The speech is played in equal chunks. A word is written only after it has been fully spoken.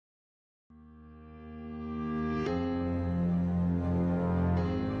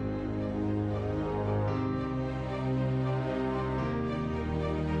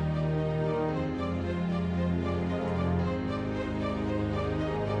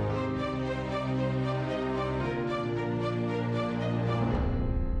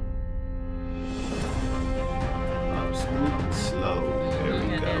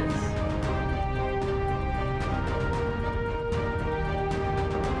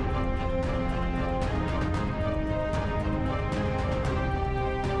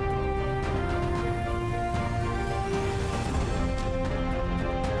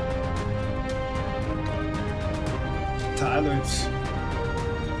Either it's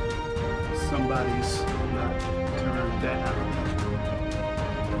somebody's not turned down.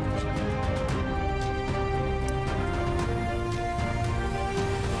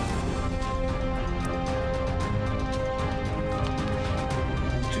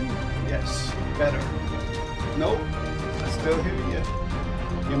 Yes, better. Nope, I still hear you.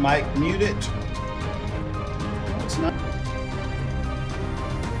 Your mic muted. No, it's not.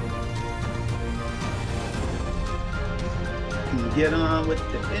 Can you get on with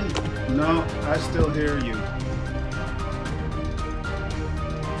the end? No, I still hear you.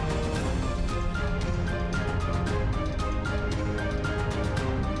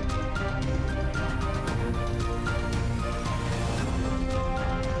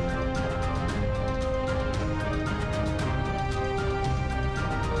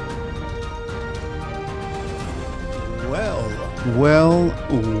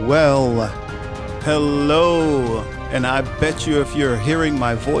 Well, hello. And I bet you if you're hearing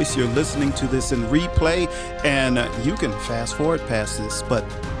my voice, you're listening to this in replay, and you can fast forward past this, but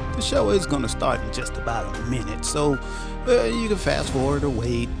the show is going to start in just about a minute, so you can fast forward or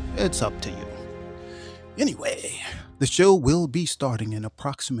wait. It's up to you. Anyway, the show will be starting in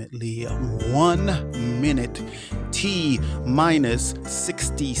approximately 1 minute T minus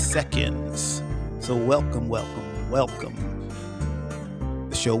 60 seconds. So welcome.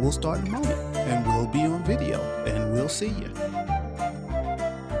 The show will start in a moment, and we'll be on video, and we'll see you.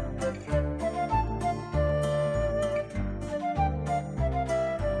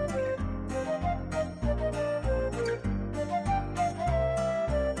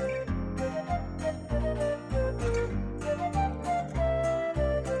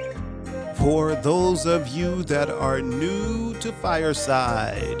 For those of you that are new to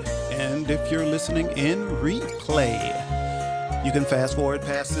Fireside, and if you're listening in replay, you can fast forward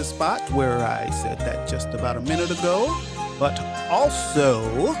past this spot where I said that just about a minute ago. But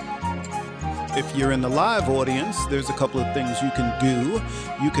also, if you're in the live audience, there's a couple of things you can do.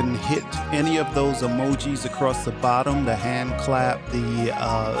 You can hit any of those emojis across the bottom, the hand clap, the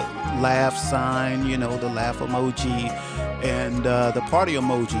laugh sign, the laugh emoji, and the party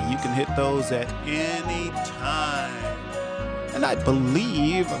emoji. You can hit those at any time. And I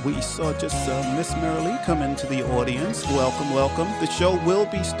believe we saw just Miss Marilee come into the audience. Welcome. The show will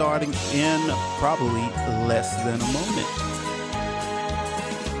be starting in probably less than a moment.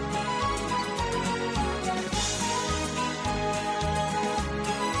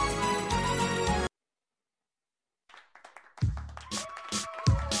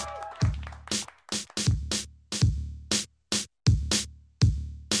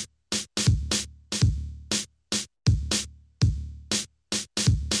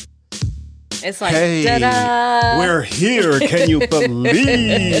 It's like, hey, ta-da! We're here. Can you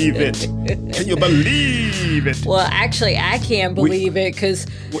believe it? Can you believe it? Well, actually, I can't believe it because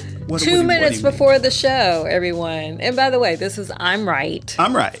 2 minutes before the show, everyone. And by the way, this is I'm Right.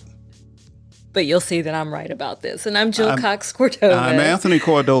 I'm right. But you'll see that I'm right about this. And I'm Jill Cox Cordova. I'm Anthony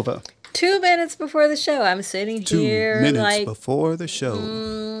Cordova. 2 minutes before the show, I'm sitting here 2 minutes before the show.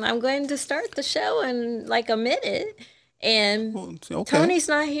 I'm going to start the show in like a minute. And okay. Tony's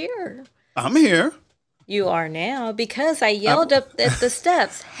not here. I'm here. You are now because I yelled up at the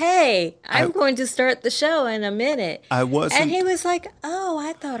steps, hey, I'm going to start the show in a minute. I wasn't. And he was like, oh,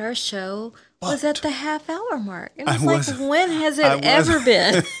 I thought our show was at the half-hour mark. And I was like, when has it ever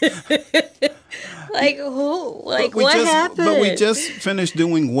been? Like, who? Like, what happened? But we just finished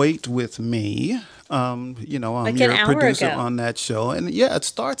doing Wait With Me. I'm your producer on that show. And yeah, it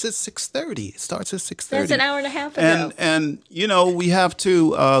starts at 6:30. That's an hour and a half ago. And we have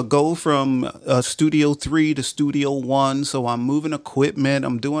to go from Studio 3 to Studio 1. So I'm moving equipment.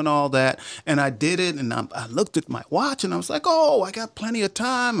 I'm doing all that. And I did it. And I looked at my watch and I was like, oh, I got plenty of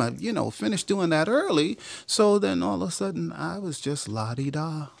time. I, finished doing that early. So then all of a sudden I was just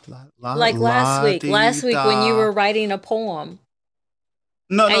la-di-da. Like last week when you were writing a poem.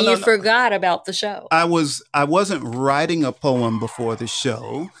 No, you forgot about the show. I wasn't writing a poem before the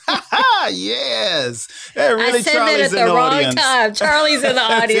show. Yes. Really, I said Charlie's that at the wrong time. Charlie's in the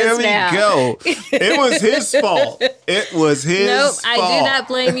audience now. There we go. It was his fault. It was his fault. I do not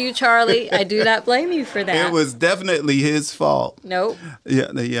blame you, Charlie. I do not blame you for that. It was definitely his fault. Nope. Yeah,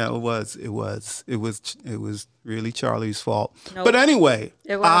 it was. It was really Charlie's fault. Nope. But anyway,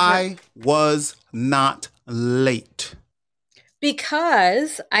 I was not late.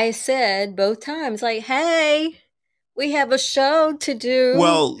 Because I said both times, like, hey, we have a show to do.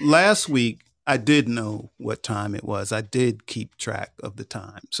 Well, last week, I did know what time it was. I did keep track of the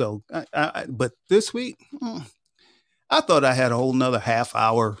time. So, but this week, I thought I had a whole nother half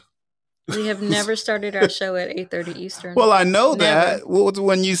hour We have never started our show at 8:30 Eastern. Well, I know that.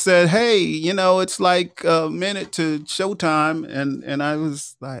 When you said, "Hey, it's like a minute to showtime," and I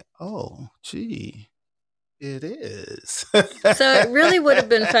was like, "Oh, gee, it is." So it really would have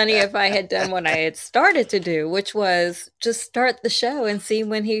been funny if I had done what I had started to do, which was just start the show and see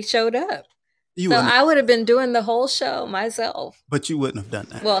when he showed up. I would have been doing the whole show myself. But you wouldn't have done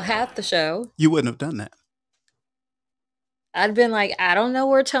that. Well, half the show. You wouldn't have done that. I'd been like, I don't know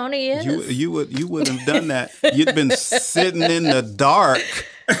where Tony is. You wouldn't have done that. You'd been sitting in the dark.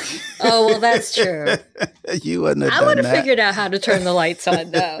 Oh, well, that's true. You wouldn't have done that. I would have figured out how to turn the lights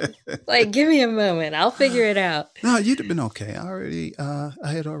on, though. Like, give me a moment. I'll figure it out. No, you'd have been okay.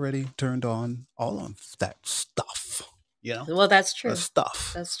 I had already turned on all of that stuff. Well, that's true.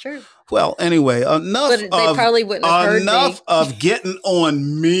 Stuff. That's true. Well, anyway, enough. But they probably wouldn't have heard enough of getting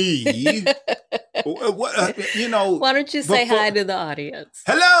on me. Why don't you say hi to the audience?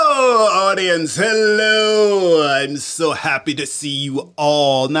 Hello, audience. Hello. I'm so happy to see you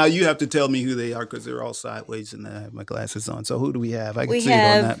all. Now you have to tell me who they are because they're all sideways and I have my glasses on. So who do we have? I can see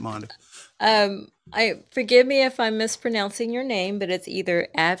it on that monitor. Forgive me if I'm mispronouncing your name, but it's either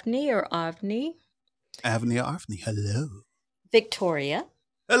Avni or Avni. Avni or Avni. Hello. Victoria.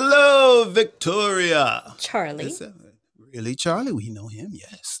 Hello, Victoria. Charlie. Really, Charlie? We know him,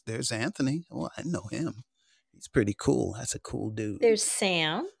 yes. There's Anthony. Oh, I know him. He's pretty cool. That's a cool dude. There's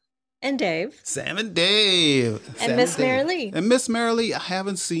Sam and Dave. Sam and Dave. And Miss Mary Lee. And Miss Mary Lee, I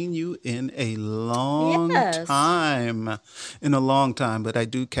haven't seen you in a long time. In a long time, but I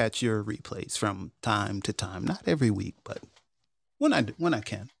do catch your replays from time to time. Not every week, but when I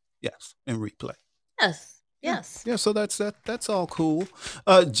can. Yes, in replay. Yes. Yeah, so that's all cool.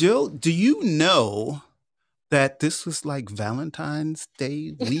 Jill, do you know that this was like Valentine's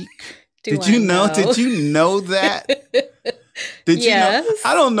Day week? Did you know that? Did you know?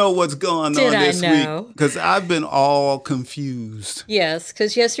 I don't know what's going on this week because I've been all confused. Yes,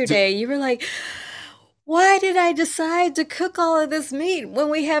 because yesterday you were like, why did I decide to cook all of this meat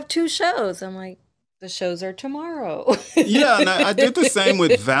when we have 2 shows? I'm like, the shows are tomorrow. Yeah, and I did the same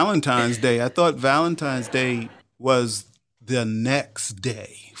with Valentine's Day. I thought Valentine's Day was the next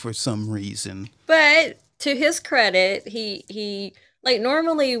day for some reason. But to his credit, he like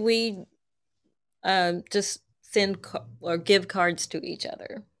normally we just send or give cards to each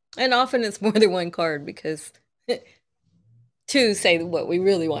other. And often it's more than one card because to say what we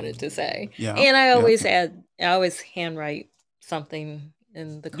really wanted to say. Yeah. And I always handwrite something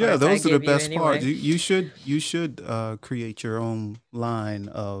in the cards. Yeah, those are the best parts. You should create your own line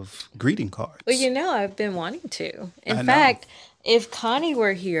of greeting cards. Well, I've been wanting to. In fact, if Connie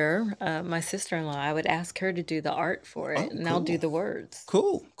were here, my sister-in-law, I would ask her to do the art for it, and I'll do the words.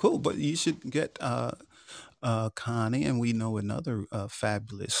 Cool. But you should get Connie, and we know another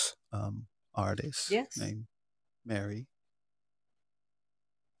fabulous artist named Mary.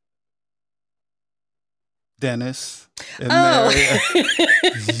 Dennis and Mary.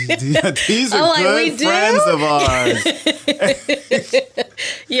 These are good friends of ours.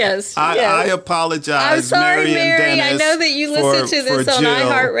 Yes. I apologize, I'm sorry, Mary and Dennis. I know that you listen to this on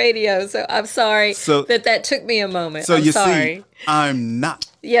iHeartRadio, so I'm sorry that took me a moment. So I'm sorry. See, I'm not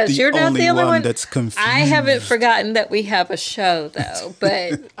you're not the only one that's confused. I haven't forgotten that we have a show, though.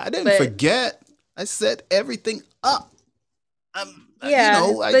 But I didn't forget. I set everything up. But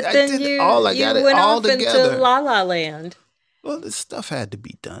then you went off into La La Land. Well, this stuff had to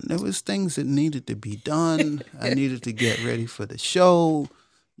be done. There was things that needed to be done. I needed to get ready for the show.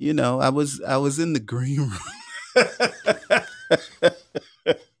 I was in the green room.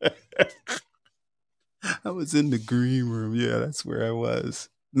 I was in the green room. Yeah, that's where I was.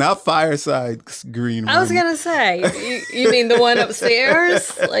 Not Fireside green room. I was going to say, you mean the one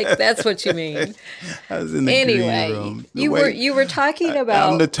upstairs? Like, that's what you mean. I was in the green room. You were talking about...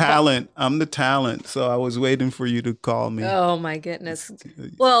 I'm the talent. So I was waiting for you to call me. Oh, my goodness.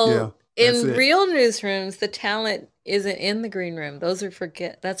 Well, in real newsrooms, the talent isn't in the green room. Those are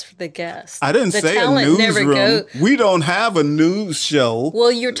that's for the guests. I didn't say a newsroom. We don't have a news show.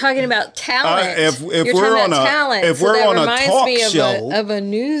 Well, you're talking about talent. If we're on a talk show of a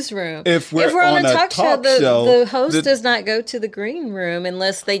newsroom. If we're on a talk show, the host does not go to the green room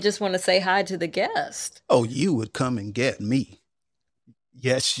unless they just want to say hi to the guest. Oh, you would come and get me.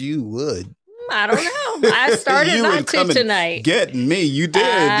 Yes, you would. I don't know. I started not to tonight. Get me. You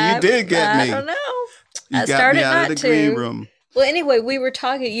did. You did get me. I don't know. You got me out of the green room. Well, anyway, we were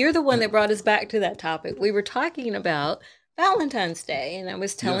talking. You're the one that brought us back to that topic. We were talking about Valentine's Day, and I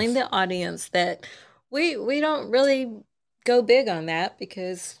was telling the audience that we don't really go big on that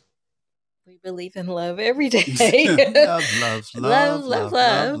because We believe in love every day. Love, love, Love, love, love, love,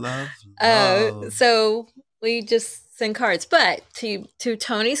 love, love. love, love. So we just send cards. But to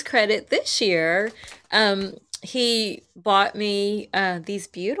Tony's credit, this year, he bought me these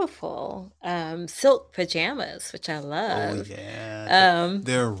beautiful silk pajamas, which I Oh love. yeah, Um,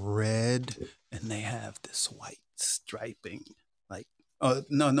 they're red and they have this white striping. Like,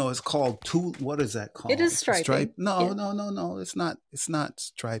 no, no, it's called tulle. What is that it is called? striping. Stripe? No, Yeah, no, no, no. It's not. It's not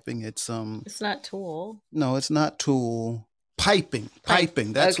striping. It's it's not tulle. No, it's not tulle. Piping, Pipe.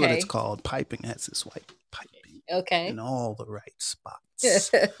 piping. That's what it's Okay. called. Piping has this white piping in Okay. all the right spots.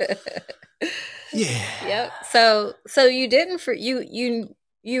 Yeah. Yep. So you didn't for you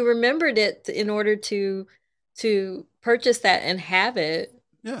remembered it in order to purchase that and have it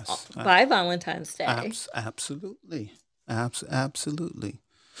Yes. by Valentine's Day. Absolutely. Absolutely.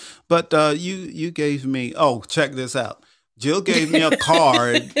 But you gave me. Oh, check this out. Jill gave me a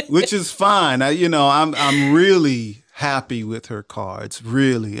card, which is fine. I'm really happy with her cards.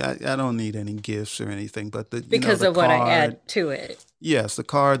 Really, I don't need any gifts or anything. But because the of what card, I add to it. Yes, the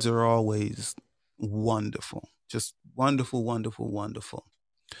cards are always wonderful, just wonderful, wonderful, wonderful.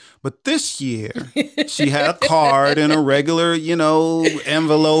 But this year, she had a card in a regular,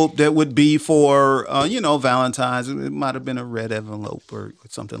 envelope that would be for, Valentine's. It might have been a red envelope or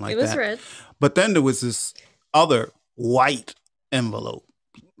something like It was that. red. But then there was this other white envelope,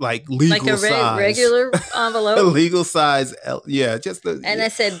 like legal Like a size. regular A envelope. legal size, yeah, just a And I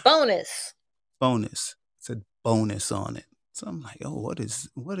said bonus. bonus. It said bonus on it. So I'm like, oh, what is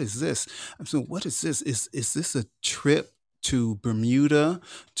this? I'm saying, what is this? Is this a trip to Bermuda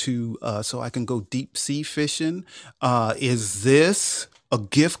so I can go deep sea fishing? Is this a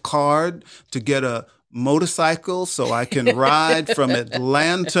gift card to get a motorcycle so I can ride from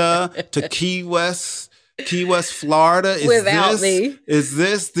Atlanta to Key West, Florida? Without me.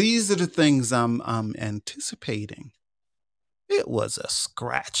 These are the things I'm anticipating. It was a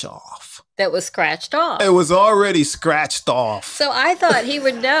scratch off. That was scratched off. It was already scratched off. So I thought he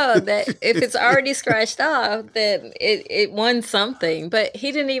would know that if it's already scratched off, that it won something. But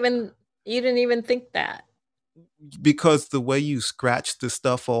you didn't even think that. Because the way you scratched the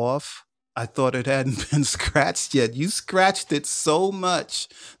stuff off, I thought it hadn't been scratched yet. You scratched it so much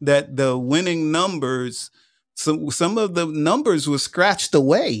that the winning numbers, some of the numbers were scratched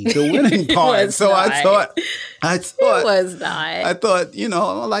away, the winning part. So not. I thought It was not. I thought,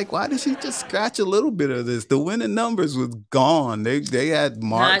 like, why did she just scratch a little bit of this? The winning numbers was gone. They had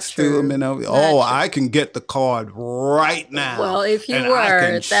marks to them and everything. I can get the card right now. Well, if you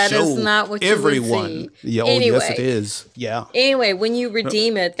were, that is not what everyone. You would see. Yeah, anyway, yes, it is. Yeah. Anyway, when you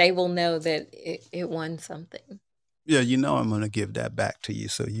redeem it, they will know that it won something. Yeah, I'm going to give that back to you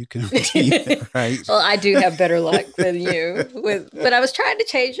so you can redeem it, right? Well, I do have better luck than you. But I was trying to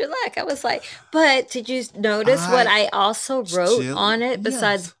change your luck. I was like, but did you notice what I also wrote on it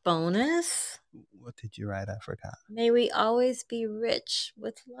besides bonus? What did you write? I forgot. May we always be rich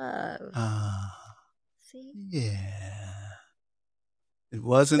with love. See? Yeah. It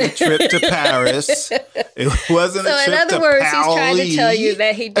wasn't a trip to Paris. It wasn't a trip to Paris. So in other words, he's trying to tell you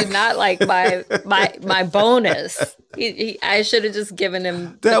that he did not like my bonus. I should have just given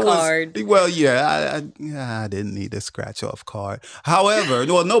him the card. Well, yeah, I didn't need a scratch off card. However,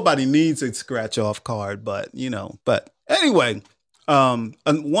 nobody needs a scratch off card, but But anyway,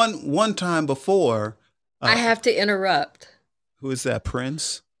 one time before, I have to interrupt. Who is that,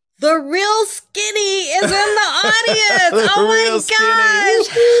 Prince? The Real Skinny is in the audience. Oh my gosh.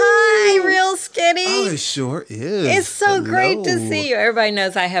 Hi, Real Skinny. Oh, it sure is. It's so great to see you. Everybody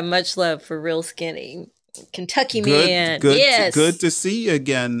knows I have much love for Real Skinny. Kentucky man. Yes. Good to see you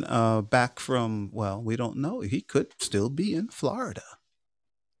again. Back from, we don't know. He could still be in Florida.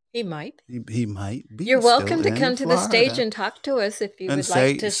 He might. He might be. You're welcome to come to the stage and talk to us if you would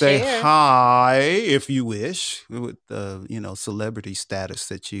like to say share. Hi if you wish. With the celebrity status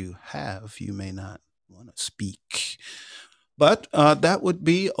that you have, you may not want to speak, but that would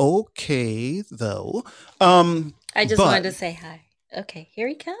be okay though. I just wanted to say hi. Okay, here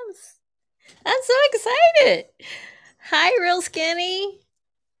he comes. I'm so excited. Hi, Real Skinny.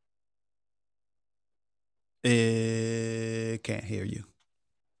 Can't hear you.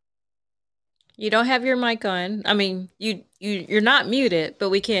 You don't have your mic on. I mean, you're not muted, but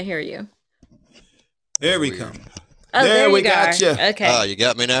we can't hear you. There we come. Oh, there we got you. Okay. Oh, you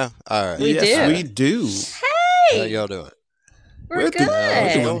got me now? All right. We do. Hey. How y'all doing? We're good.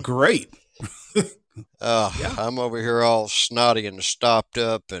 We're doing great. I'm over here all snotty and stopped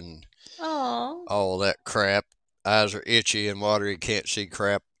up and all that crap. Eyes are itchy and watery. Can't see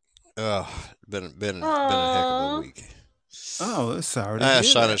crap. Been a heck of a week. Oh, sorry to hear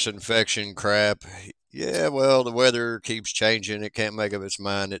Sinus that. infection crap. Yeah, well, the weather keeps changing. It can't make up its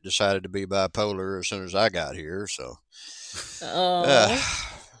mind. It decided to be bipolar as soon as I got here. So, uh,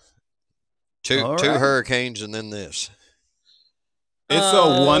 Oh. All two right. hurricanes and then this. It's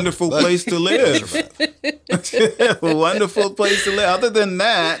a wonderful But place to I'll live. survive. A wonderful place to live. Other than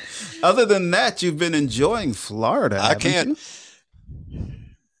that, you've been enjoying Florida, I haven't can't. you?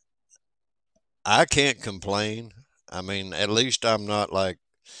 I can't complain. I mean, at least I'm not like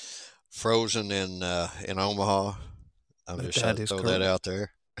frozen in Omaha. I'm just That trying to is throw that correct. out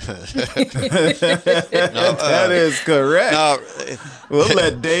there. No, That is correct. no. We'll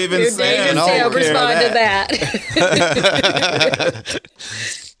let Dave and Your Dave Sam and In take Sam all, care of respond to that.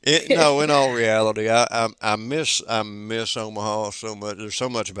 that. no, in all reality, I miss Omaha so much. There's so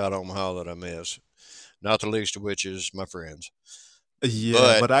much about Omaha that I miss. Not the least of which is my friends. Yeah,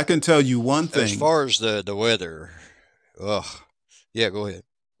 But but I can tell you one as thing. far as the weather, ugh, yeah, go ahead.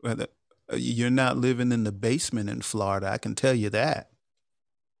 Whether- You're not living in the basement in Florida. I can tell you that.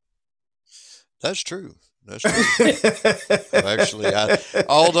 That's true. That's true. Actually,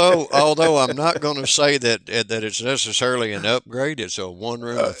 although I'm not going to say that it's necessarily an upgrade, it's a one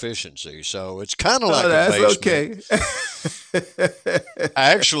room efficiency. So it's kind of Oh, like a that's basement. okay.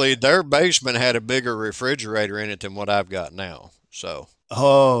 Actually, their basement had a bigger refrigerator in it than what I've got now. So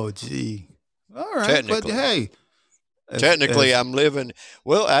Oh, gee. All right, but technically, hey, technically, as I'm living.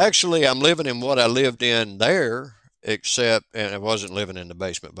 Well, actually, I'm living in what I lived in there. Except, and I wasn't living in the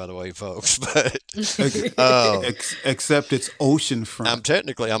basement, by the way, folks. But ex- uh, except it's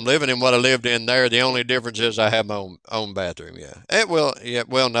oceanfront. I'm living in what I lived in there. The only difference is I have my own bathroom. Yeah.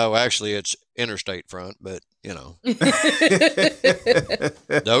 No, actually, it's interstate front, but the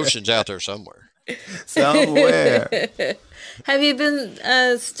ocean's out there somewhere. Somewhere. Have you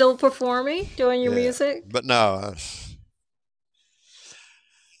been still performing, doing your Yeah, music? but no.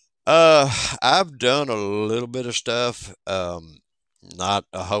 I've done a little bit of stuff. Not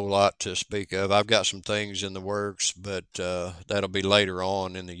a whole lot to speak of. I've got some things in the works, but that'll be later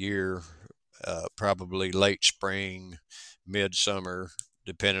on in the year, probably late spring, midsummer,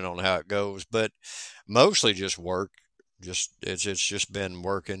 depending on how it goes. But mostly just work. It's just been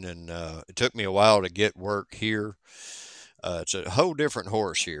working, and it took me a while to get work here. It's a whole different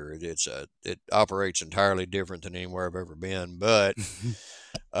horse here. It operates entirely different than anywhere I've ever been, but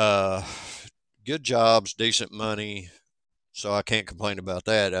uh, good jobs, decent money, so I can't complain about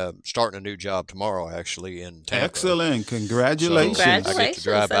that. Starting a new job tomorrow, actually, in Tampa. Excellent. So I Congratulations. get to Congratulations,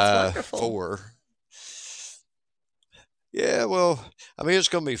 drive that's by wonderful. 4. Yeah, well, I mean, it's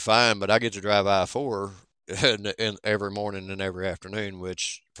going to be fine, but I get to drive I-4 in every morning and every afternoon,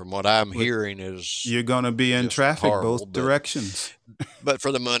 which, from what I'm But hearing, is you're going to be in just traffic horrible. both directions. But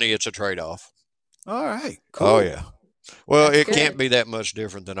for the money, it's a trade-off. All right, Oh cool. yeah. Well, That's it can't good. be that much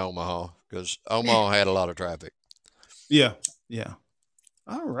different than Omaha because Omaha had a lot of traffic. Yeah, yeah.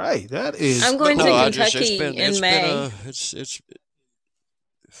 All right, that I'm is But going to no, cool. Kentucky in May. it's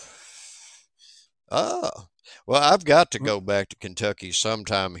ah well, I've got to go back to Kentucky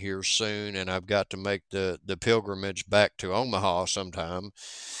sometime here soon, and I've got to make the pilgrimage back to Omaha sometime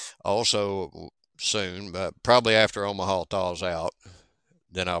also soon, but probably after Omaha thaws out,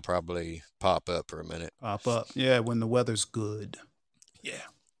 then I'll probably pop up for a minute. Pop up. Yeah, when the weather's good. Yeah,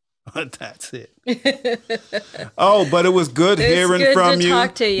 that's it. It's Oh, but it was good hearing good from to you.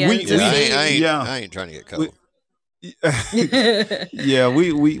 talk to you and to Yeah, We see you. yeah. I ain't trying to get We, cold. yeah,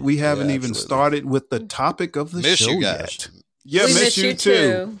 we Yeah, haven't even absolutely. started with the topic of the Miss you show guys. yet. Yeah, We miss miss you you too.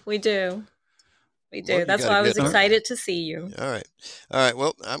 too. We do. We Well, do. you That's got why a I was good. All right. excited to see you. All right, all right.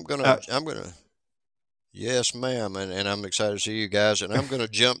 Well, Uh, I'm gonna. Yes, ma'am, and I'm excited to see you guys, and I'm gonna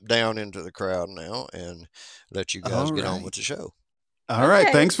jump down into the crowd now and let you guys all get on right. with the show. All right.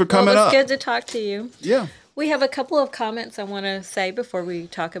 Okay. Thanks for Well, it coming was up. good to talk to you. Yeah. We have a couple of comments I want to say before we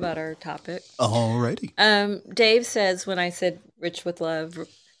talk about our topic. Alrighty. Dave says, when I said Rich with Love,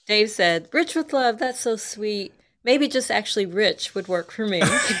 Dave said, Rich with Love, that's so sweet. Maybe just actually Rich would work for me.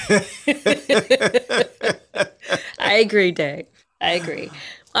 I agree, Dave. I agree.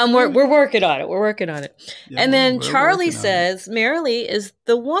 We're working on it. We're working on it. Yeah, And then we're Charlie working on it. says, Marilee is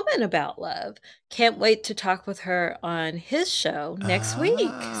the woman about love. Can't wait to talk with her on his show next week.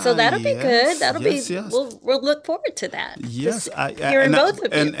 So that'll be good. Yes, That'll yes, be, yes. we'll look forward to that. Yes, Just hearing both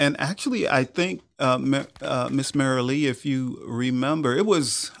of you. and actually, I think Miss Marilee, if you remember, it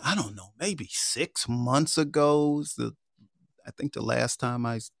was, I don't know, maybe 6 months ago. I think the last time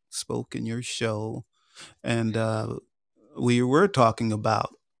I spoke in your show, and we were talking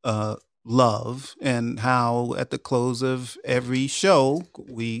about love and how at the close of every show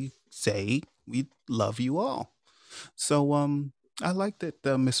we say we love you all. So I like that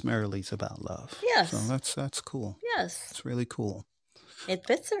Miss Marilee's about love. So Yes. that's cool. Yes. It's really cool. It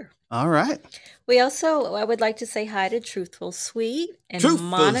fits her. All right. I would like to say hi to Truthful Sweet and Truthful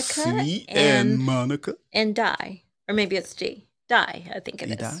Monica Sweet and Monica. and Di. Or maybe it's G. Di, I think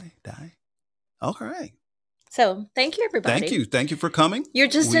it is. Die. All right. So thank you, everybody. Thank you for coming. You're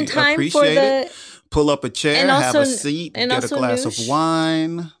just We in time for appreciate the it. Pull up a chair, and have a also- seat, and get a also glass Noosh. of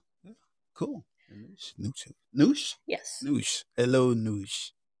wine. Cool. Noosh. yes. Noosh. Hello,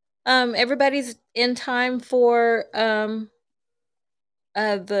 Noosh. Everybody's in time for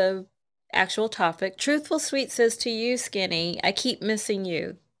the actual topic. Truthful Sweet says to you, Skinny, I keep missing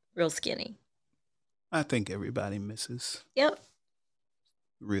you. Real Skinny. I think everybody misses Yep.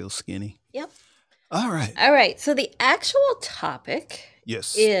 real Skinny. Yep. All right. All right. So the actual topic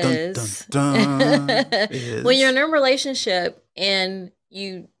Yes. is Dun, is when you're in a relationship and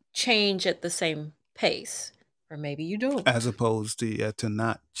you change at the same pace, or maybe you don't, as opposed to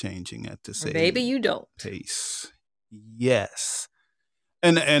not changing at the or same maybe you don't. pace. Yes.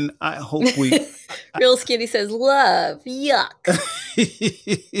 And I hope we Real Skinny says, "Love, yuck."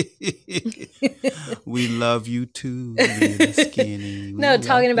 we love you too, Real Skinny. We No,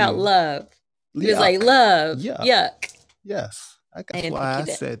 talking love about you. love. He was like, Yuck. "Love, Yuck. yuck." Yes. I That's didn't why I think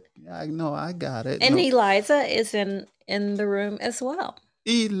you did. said, I know, I got it. And No, Eliza is in the room as well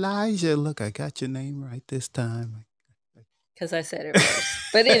Elijah, look, I got your name right this time. because I said it first.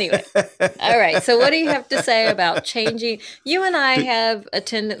 But anyway. All right. So, what do you have to say about changing? You and I have a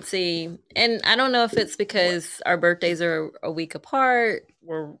tendency, and I don't know if it's because our birthdays are a week apart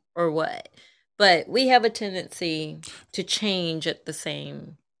or what, but we have a tendency to change at the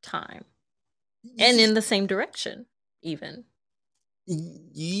same time and in the same direction, even.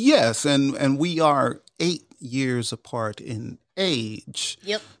 Yes, and we are 8 years apart in age.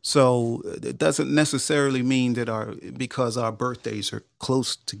 Yep. So it doesn't necessarily mean that because our birthdays are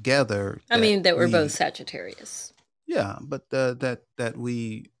close together. I mean, that we're both Sagittarius. Yeah, but that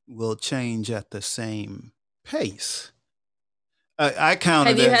we will change at the same pace. I count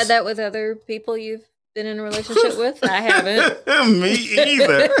Have it you as, had that with other people you've been in a relationship with? I haven't. Me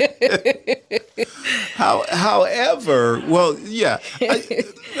either. However, well, yeah.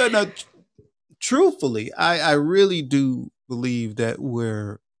 Truthfully, I really do believe that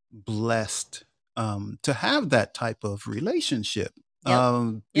we're blessed to have that type of relationship.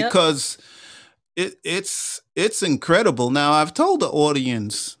 Yep. Because it's incredible. Now, I've told the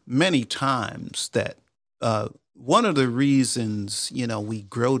audience many times that one of the reasons, we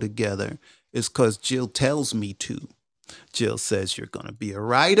grow together is because Jill tells me to. Jill says, you're going to be a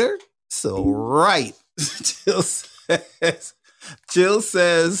writer, so write. Jill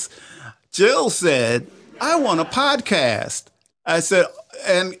said, I want a podcast. I said,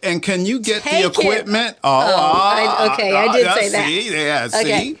 and can you get the equipment? I did say that. See, yeah,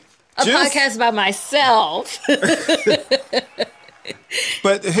 Okay. see? A podcast by myself.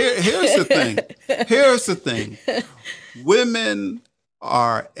 But here's the thing. Women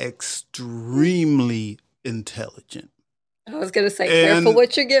are extremely intelligent. I was going to say, careful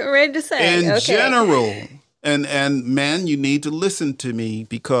what you're getting ready to say. In general. And men, you need to listen to me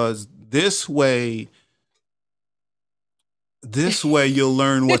because this way you'll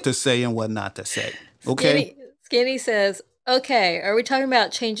learn what to say and what not to say. Okay? Skinny says, okay, are we talking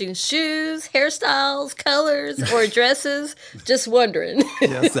about changing shoes, hairstyles, colors, or dresses? Just wondering.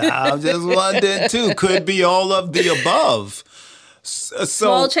 Yes, I'm just wondering too. Could be all of the above.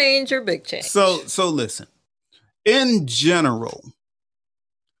 Small change or big change. So listen. In general,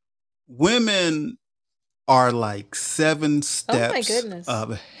 women are like 7 steps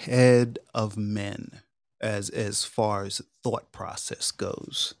ahead of men as far as thought process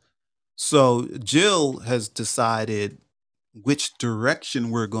goes. So Jill has decided which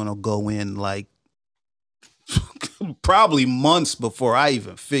direction we're going to go in, like probably months before I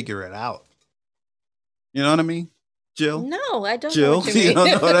even figure it out. You know what I mean, Jill? No, I don't Jill, know what you mean.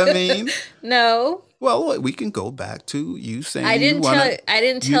 don't know what I mean? No. Well, we can go back to you saying I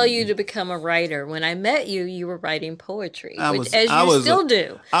didn't tell you to become a writer. When I met you, you were writing poetry, you still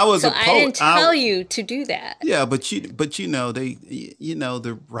do. I was a poet. I didn't tell you to do that. Yeah, but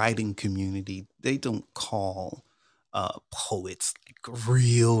the writing community, they don't call poets like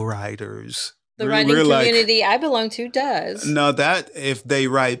real writers. The writing community I belong to does. No, that if they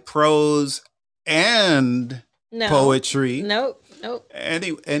write prose and poetry. Nope.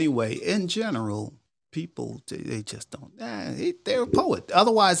 Anyway, in general, people, they just don't. They're a poet.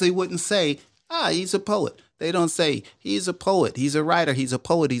 Otherwise, they wouldn't say, he's a poet. They don't say he's a poet, he's a writer, he's a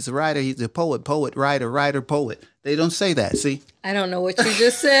poet, he's a writer, he's a poet, poet, writer, writer, poet. They don't say that. See, I don't know what you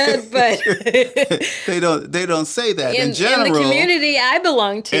just said, but they don't say that in in general. the community I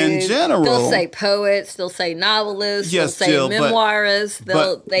belong to, in general, they'll say poets, they'll say novelists, Yes, they'll say Jill,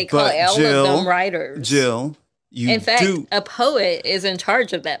 memoirists, they call all Jill, of them writers. Jill, in fact, a poet is in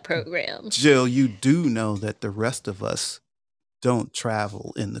charge of that program. Jill, you do know that the rest of us don't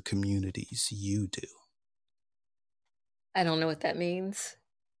travel in the communities you do. I don't know what that means.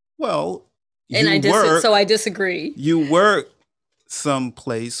 Well, and I disagree. You work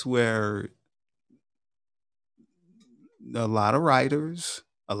someplace where a lot of writers,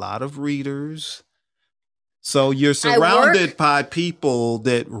 a lot of readers. So you're surrounded by people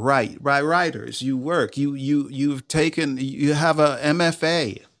that write, by writers. You work. You have a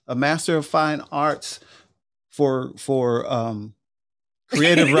MFA, a Master of Fine Arts for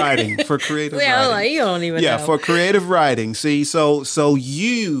creative writing, for creative writing. You don't even know. For creative writing. See, so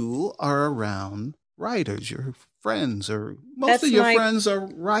you are around writers. Your friends or most of your friends are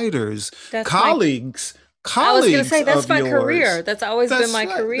writers. Colleagues. I was going to say that's my career. That's always been my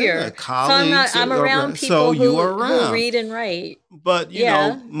career. So I'm around people who read and write. But you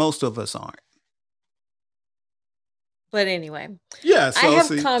know, most of us aren't. But anyway, yeah. I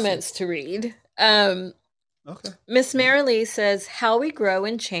have comments to read. Okay. Miss Marilee says, how we grow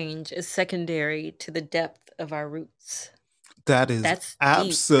and change is secondary to the depth of our roots. That's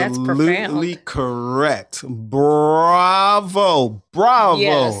absolutely correct. Bravo.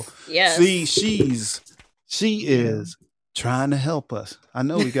 Yes. See, she is trying to help us. I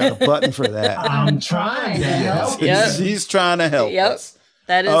know we got a button for that. I'm trying to help. Yep. She's trying to help us.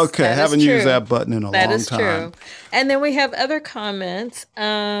 That is okay. That haven't is used that button in a long time. That is true. And then we have other comments.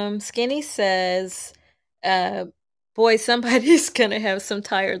 Skinny says, boy, somebody's gonna have some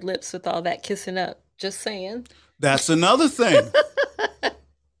tired lips with all that kissing up. Just saying. That's another thing.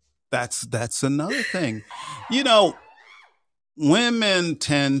 That's another thing. You know, women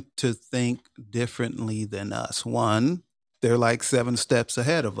tend to think differently than us. One, they're like 7 steps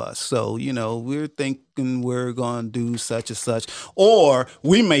ahead of us. So, you know, we're thinking we're going to do such and such. Or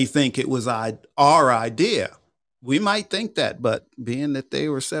we may think it was our idea. We might think that, but being that they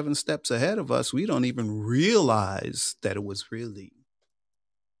were 7 steps ahead of us, we don't even realize that it was really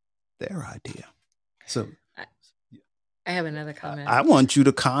their idea. So I have another comment. I want you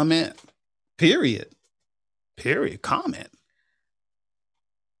to comment, period. Comment.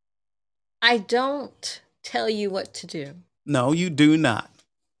 I don't tell you what to do. No, you do not.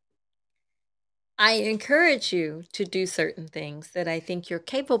 I encourage you to do certain things that I think you're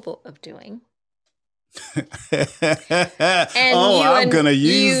capable of doing. I'm going to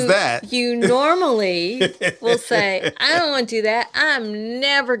use that. You normally will say, I don't want to do that. I'm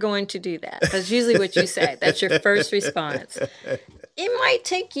never going to do that. That's usually what you say. That's your first response. It might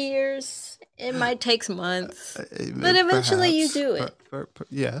take years. It might take months. But eventually you do it.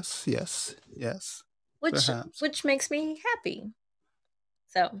 Yes. Which makes me happy.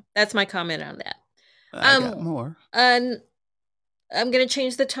 So that's my comment on that. I got more. I'm going to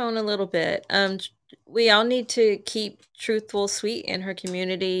change the tone a little bit. We all need to keep Truthful Sweet in her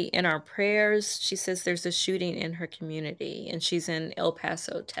community in our prayers. She says there's a shooting in her community, and she's in El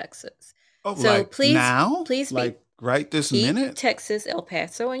Paso, Texas. Oh, so like please, now? Please, like right this keep minute. Texas, El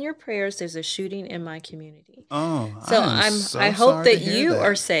Paso, in your prayers. There's a shooting in my community. Oh, so I hope that you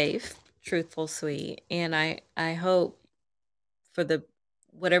are safe, Truthful Sweet, and I hope for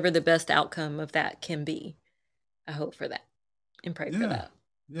whatever the best outcome of that can be. I hope for that and pray for that.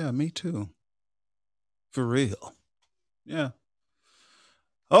 Yeah, me too. For real. Yeah.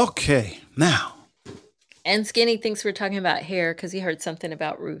 Okay, now. And Skinny thinks we're talking about hair because he heard something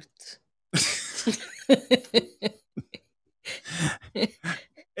about roots.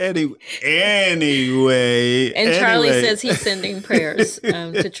 Anyway. And Charlie says he's sending prayers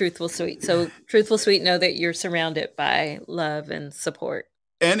to Truthful Sweet. So Truthful Sweet, know that you're surrounded by love and support.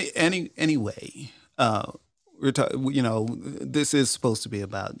 Anyway, we're talking, this is supposed to be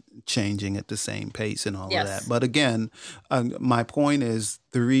about changing at the same pace and all of that. But again, my point is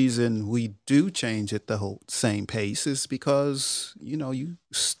the reason we do change at the whole same pace is because, you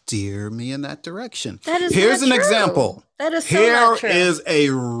steer me in that direction. That is Here's not an true. Example. That is so not true. Here is a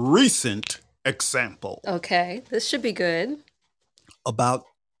recent example. Okay, this should be good. About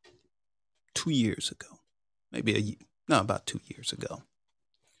 2 years ago, about 2 years ago.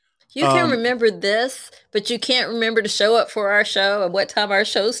 You can remember this, but you can't remember to show up for our show and what time our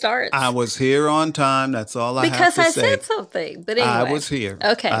show starts. I was here on time. That's all I have to say. Because I said something. But anyway. I was here.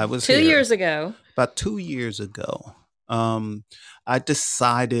 Okay. I was 2 here. years ago. About 2 years ago, I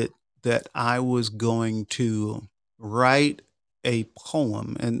decided that I was going to write a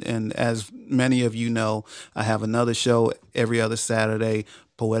poem. And as many of you know, I have another show every other Saturday,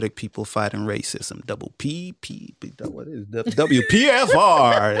 Poetic People Fighting Racism. What is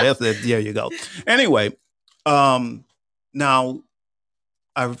WPFR? There you go. Anyway, now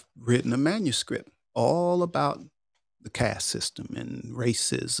I've written a manuscript all about the caste system and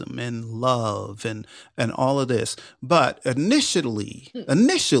racism and love and all of this. But initially,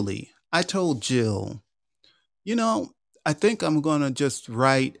 I told Jill, I think I'm going to just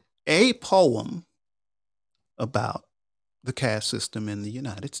write a poem about the caste system in the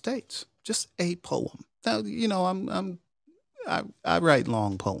United States. Just a poem. Now, I write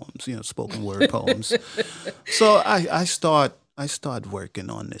long poems, spoken word poems. So I start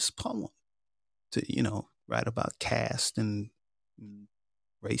working on this poem to, write about caste and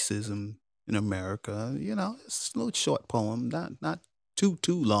racism in America. It's a little short poem, not too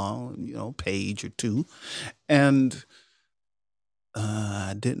long, page or two. And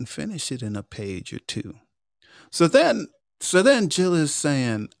I didn't finish it in a page or two. So then Jill is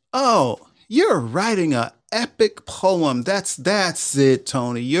saying, "Oh, you're writing an epic poem. That's it,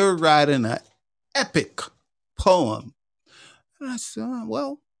 Tony. You're writing an epic poem." And I said,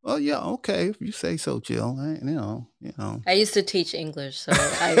 "Well, yeah, okay, if you say so, Jill. I used to teach English, so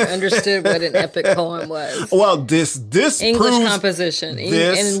I understood what an epic poem was. Well, this English composition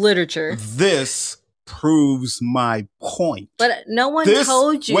and literature. This proves my point. But no one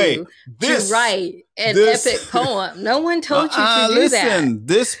told you to write an epic poem. No one told you to do that. Listen,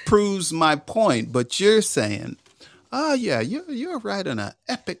 this proves my point. But you're saying, "Oh yeah, you're writing an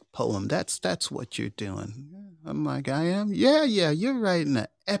epic poem. That's what you're doing." I'm like, "I am? Yeah, you're writing an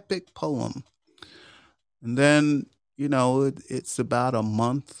epic poem." And then, it's about a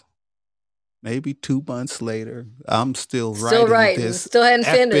month, maybe 2 months later, I'm still writing this. Still hadn't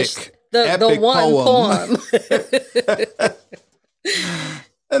finished the one poem.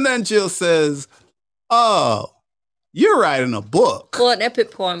 And then Jill says, "Oh, you're writing a book." Well, an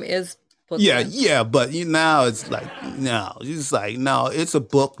epic poem is book. Yeah, but now it's like, no, it's a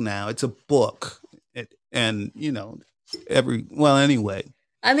book now. It's a book. Anyway.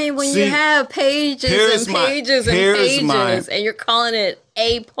 I mean, when you have pages and pages and pages and you're calling it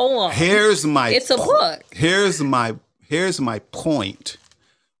a poem. It's a book. Here's my point.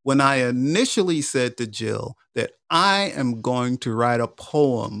 When I initially said to Jill that I am going to write a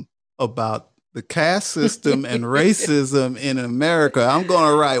poem about the caste system and racism in America, I'm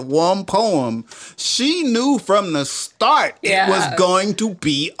going to write one poem. She knew from the start it was going to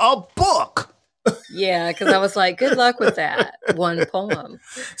be a book. Yeah, because I was like, good luck with that one poem.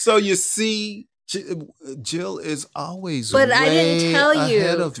 So you see, Jill is always I didn't tell you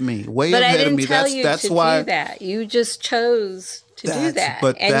ahead of me. I didn't tell you to do that. You just chose to do that.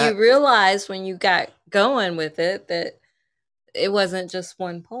 You realized when you got going with it that it wasn't just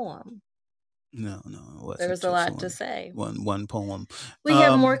one poem. No, it wasn't. There was a lot to say. One poem. We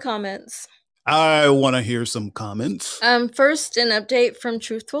have more comments. I want to hear some comments. First, an update from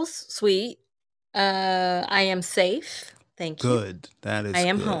Truthful Sweet. I am safe. Thank you. Good. That is. I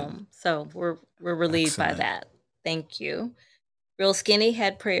am good. home, so we're relieved by that. Thank you. Real Skinny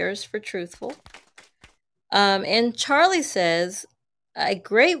had prayers for Truthful. And Charlie says, a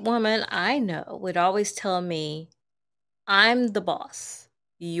great woman I know would always tell me, "I'm the boss.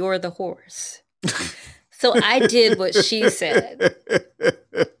 You're the horse." So I did what she said.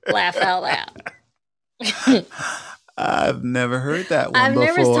 Laugh out loud. I've never heard that one I've before.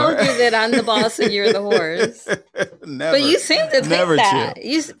 never told you that I'm the boss and you're the horse. Never. But you seem to think that.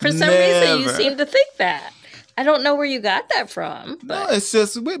 For some reason, you seem to think that. I don't know where you got that from. But. No, it's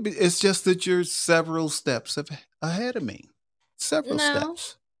just that you're several steps ahead of me. Several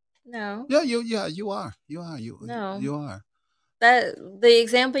steps. No. Yeah, you are. No. You are. That the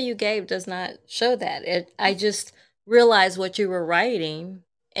example you gave does not show that. I just realized what you were writing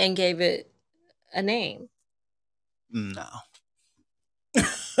and gave it a name. No.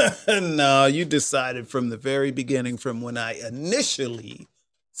 No, you decided from the very beginning, from when I initially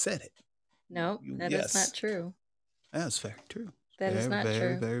said it. No, that is not true. That's very true. That is not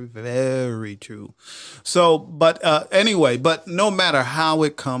true. Very, very true. So, but anyway, but no matter how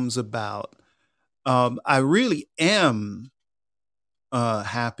it comes about, I really am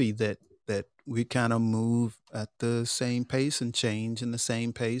happy that we kind of move at the same pace and change in the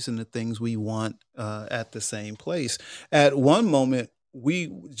same pace and the things we want at the same place. At one moment,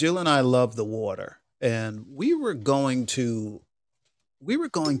 Jill and I love the water, and we were going to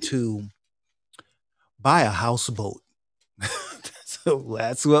buy a houseboat. So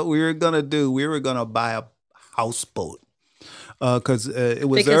that's what we were going to do. We were going to buy a houseboat. because it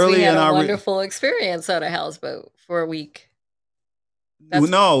was Because early we had in a our. wonderful experience on a houseboat for a week.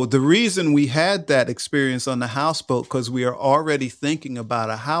 No, the reason we had that experience on the houseboat because we are already thinking about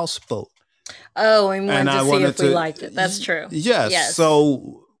a houseboat. Oh, and And wanted I to see wanted if we to, liked it. That's true. Yes. Yes.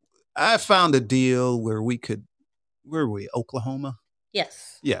 So I found a deal where we could, where were we? Oklahoma?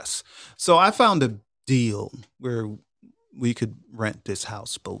 Yes. Yes. So I found a deal where we could rent this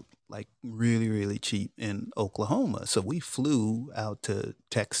houseboat like really, really cheap in Oklahoma. So we flew out to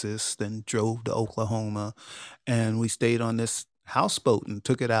Texas, then drove to Oklahoma, and we stayed on this houseboat and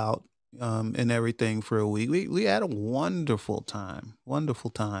took it out and everything for a week. We had a wonderful time, wonderful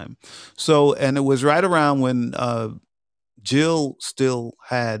time. So, and it was right around when Jill still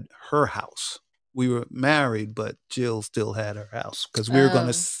had her house. We were married, but Jill still had her house because we were going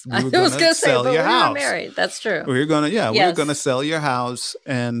to I was going to say, sell but your we house. were married. That's true. We were gonna, we were Yes. gonna sell your house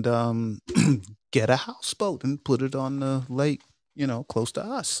and get a houseboat and put it on the lake, close to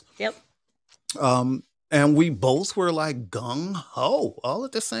us. Yep. And we both were like gung ho all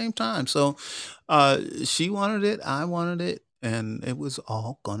at the same time. So she wanted it, I wanted it, and it was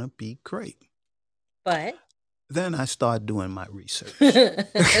all gonna be great. But then I started doing my research.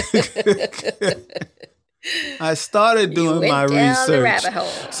 I started doing my research. The rabbit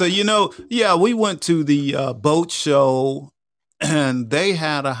hole. So, we went to the boat show and they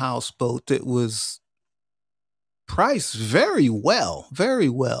had a houseboat that was priced very well, very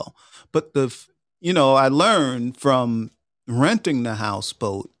well. But I learned from renting the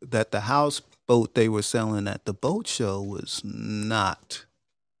houseboat that the houseboat they were selling at the boat show was not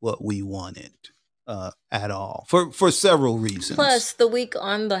what we wanted. At all for several reasons. Plus, the week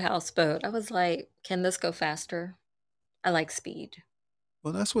on the houseboat, I was like, "Can this go faster? I like speed."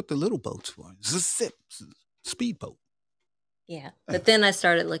 Well, that's what the little boat's for. It's a speedboat. Yeah, but then I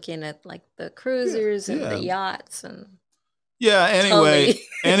started looking at like the cruisers and the yachts and. Yeah.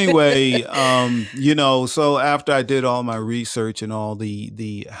 Anyway, So after I did all my research and all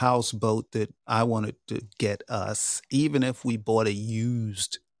the houseboat that I wanted to get us, even if we bought a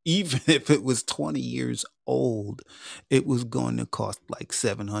used. Even if it was 20 years old, it was going to cost like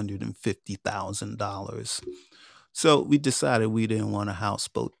 $750,000. So we decided we didn't want a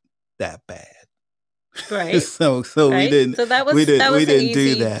houseboat that bad. Right. so right? we didn't. So that was we didn't, that was we an didn't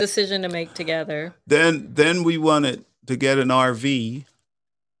easy do that. decision to make together. Then we wanted to get an RV.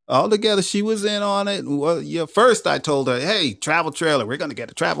 All together, she was in on it. Well, first I told her, "Hey, travel trailer. We're going to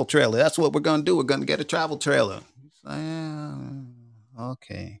get a travel trailer. That's what we're going to do. We're going to get a travel trailer."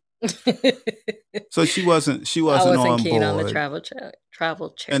 Okay. So she wasn't I wasn't on keen board. on the travel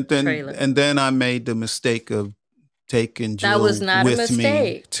trailer. And then I made the mistake of taking Jill that was not with a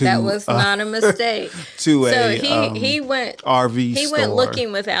mistake. me to, that was not a mistake. To so he went RV he store. went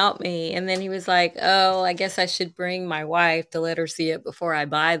looking without me, and then he was like, "Oh, I guess I should bring my wife to let her see it before I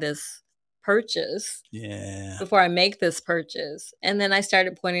buy this purchase. Yeah. Before I make this purchase." And then I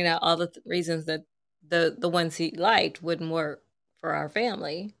started pointing out all the reasons that the ones he liked wouldn't work for our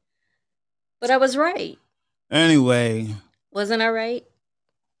family. But I was right. Anyway. Wasn't I right?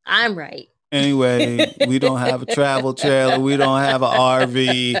 I'm right. Anyway, we don't have a travel trailer. We don't have an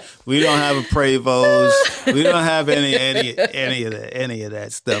RV. We don't have a Prevost. We don't have any of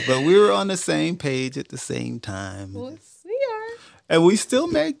that stuff. But we were on the same page at the same time. Well, we are. And we still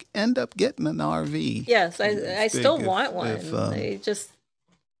end up getting an RV. Yes, I still want one. If,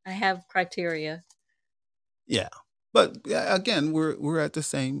 I have criteria. Yeah. But again, we're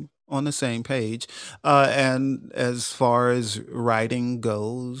on the same page. And as far as writing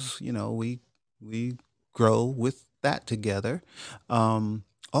goes, we grow with that together.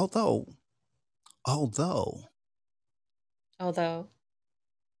 Although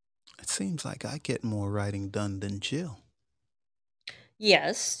it seems like I get more writing done than Jill.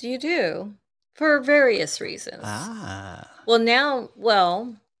 Yes, you do. For various reasons.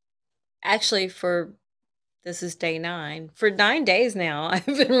 Well, actually this is day 9. For 9 days now, I've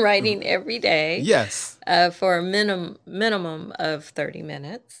been writing every day. Yes. For a minimum of 30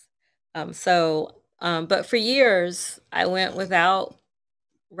 minutes. But for years, I went without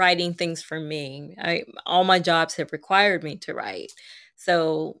writing things for me. All my jobs have required me to write.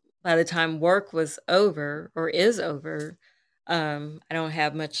 So by the time work was over or is over, I don't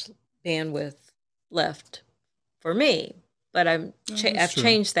have much bandwidth left for me. But I've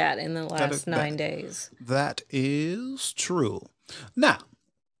changed that in the last 9 days. That is true. Now,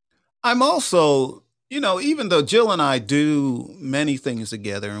 I'm also, even though Jill and I do many things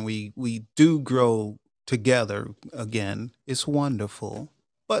together and we do grow together again, it's wonderful.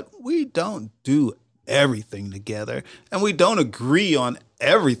 But we don't do everything together, and we don't agree on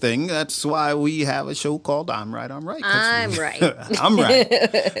everything. That's why we have a show called I'm Right, I'm Right. I'm right. I'm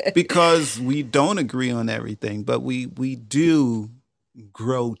right. Because we don't agree on everything, but we do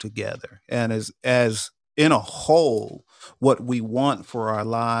grow together. And as in a whole, what we want for our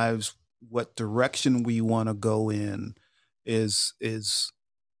lives, what direction we want to go in is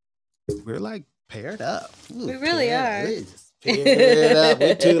we're like paired up. Ooh, We really are. we're just paired up.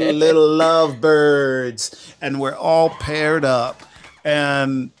 We're two little lovebirds, and we're all paired up.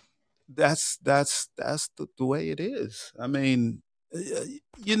 And that's the way it is. I mean,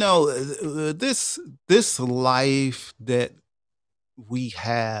 this life that we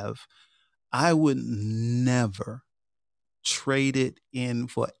have, I would never trade it in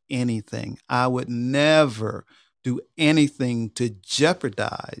for anything. I would never do anything to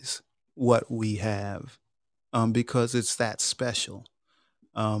jeopardize what we have, because it's that special.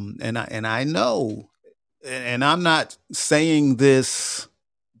 And I know, and I'm not saying this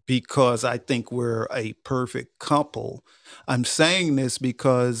because I think we're a perfect couple. I'm saying this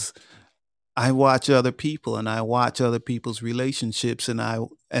because I watch other people and I watch other people's relationships,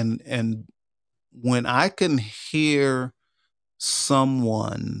 and when I can hear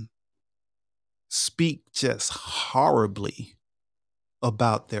someone speak just horribly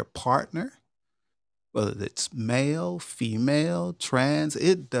about their partner, whether it's male, female, trans,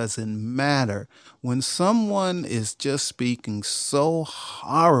 it doesn't matter. When someone is just speaking so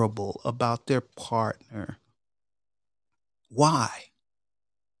horrible about their partner, why?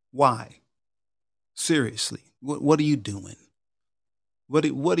 Why? Seriously, what are you doing? What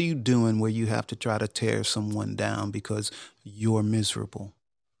are you doing where you have to try to tear someone down because you're miserable?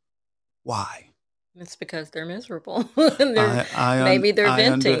 Why? It's because they're miserable. They're, I maybe they're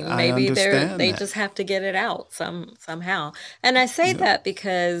venting. I Maybe understand they that. just have to get it out somehow. And I say Yeah. that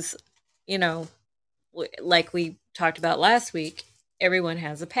because, like we talked about last week, everyone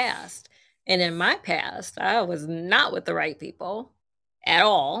has a past. And in my past, I was not with the right people at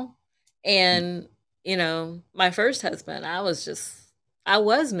all. And, my first husband, I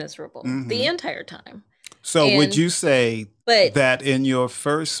was miserable the entire time. So would And- you say But that in your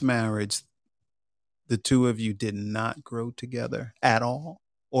first marriage, the two of you did not grow together at all?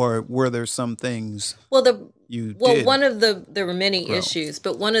 Or were there some things well, you did? one of there were many grow. issues,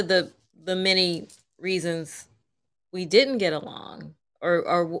 but one of the many reasons we didn't get along,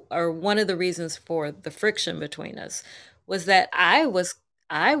 or one of the reasons for the friction between us, was that I was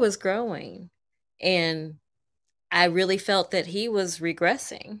growing, and I really felt that he was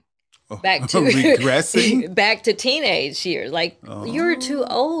regressing back to regressing? back to teenage years. Like, you're too Oh.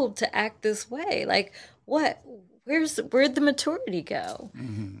 old to act this way. Like, what? Where'd the maturity go?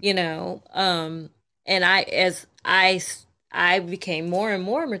 Mhm. And as I became more and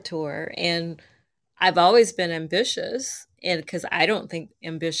more mature, and I've always been ambitious, and because I don't think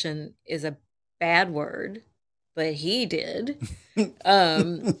ambition is a bad word, but he did.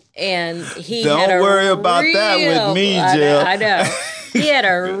 And he Don't had a worry about that with me, Jill. I know. He had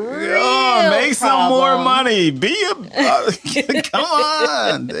a real make some more problem. money. Come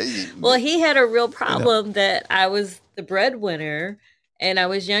on. Well, he had a real problem that I was the breadwinner, and I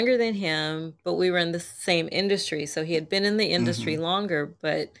was younger than him, but we were in the same industry. So he had been in the industry longer,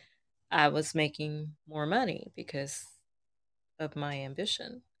 but I was making more money because of my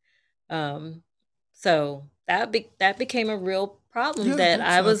ambition. So that became a real problem, Yeah, that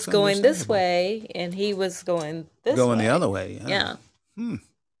I was that's going this understandable. way and he was going this Going way. the other way. Yeah.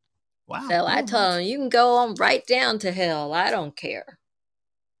 Wow. So I told him, you can go on right down to hell. I don't care.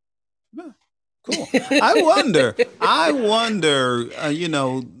 Cool. I wonder,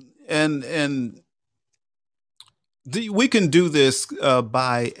 and we can do this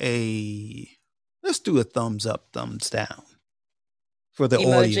by let's do a thumbs up, thumbs down for the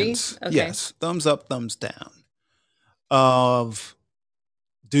Emoji? audience. Okay. Yes, thumbs up, thumbs down.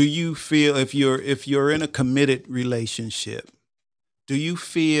 Do you feel, if you're in a committed relationship, do you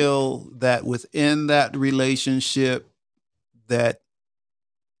feel that within that relationship that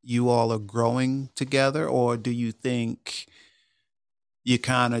you all are growing together, or do you think you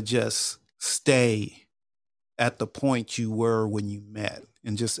kind of just stay at the point you were when you met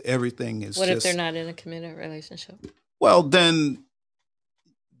and just everything is What just, if they're not in a committed relationship? well, then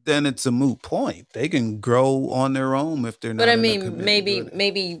it's a moot point. They can grow on their own if they're not. But I in a mean, committed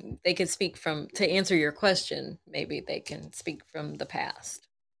maybe they could speak to answer your question. Maybe they can speak from the past.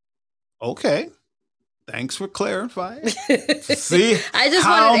 Okay, Thanks for clarifying. See, I just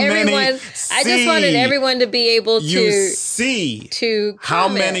wanted everyone to be able to how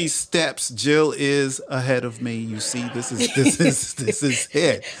comment. many steps Jill is ahead of me. You see, this is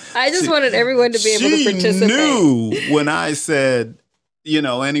it. I just wanted everyone to be able to participate. She knew when I said,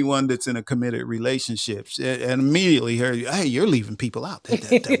 anyone that's in a committed relationship, and immediately heard, hey, you're leaving people out.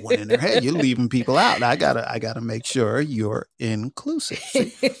 That one in their head, you're leaving people out. I gotta make sure you're inclusive.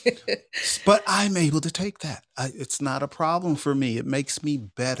 See? But I'm able to take that. It's not a problem for me. It makes me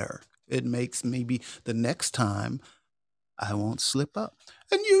better. It makes me be the next time I won't slip up.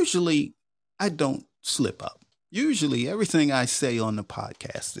 And usually I don't slip up. Usually everything I say on the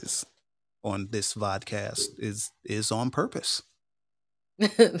podcast on this vodcast is on purpose.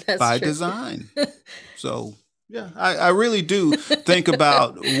 That's by true. design. So, yeah, I really do think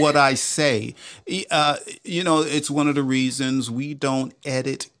about what I say. It's one of the reasons we don't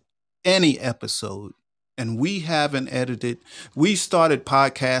edit any episode. And we haven't edited. We started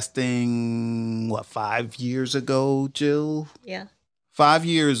podcasting, 5 years ago, Jill? Yeah. 5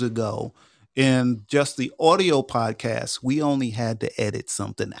 years ago. And just the audio podcast, we only had to edit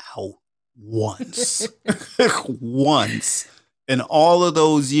something out once. Once. In all of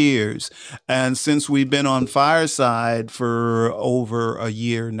those years. And since we've been on Fireside for over a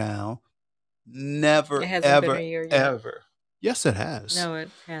year now, never, It hasn't ever, been a year yet. ever. Yes, it has. No, it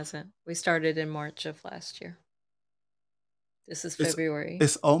hasn't. We started in March of last year. This is February.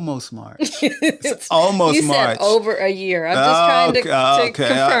 It's almost March. It's almost you March. Said over a year. I'm just trying to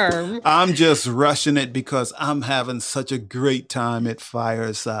confirm. I'm just rushing it because I'm having such a great time at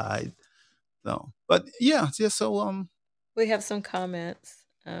Fireside. So, but yeah, so we have some comments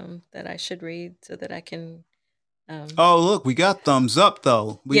that I should read so that I can. Oh, look, we got thumbs up,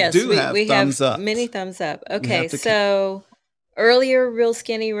 though. We have thumbs up. Many thumbs up. Okay, so earlier, Real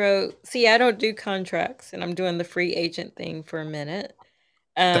Skinny wrote, see, I don't do contracts, and I'm doing the free agent thing for a minute.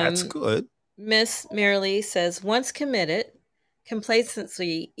 That's good. Miss Marilee says, once committed,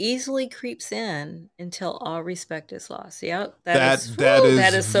 complacency easily creeps in until all respect is lost. Yep, that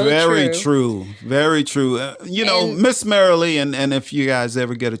is so very true. Very true. Miss Marilee, and if you guys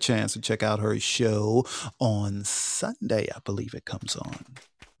ever get a chance to check out her show on Sunday, I believe it comes on,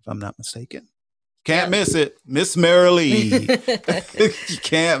 if I'm not mistaken. Can't miss it. Miss Marilee. You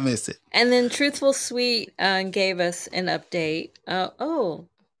can't miss it. And then Truthful Sweet gave us an update.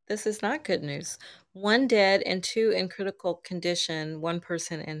 This is not good news. 1 dead and 2 in critical condition, 1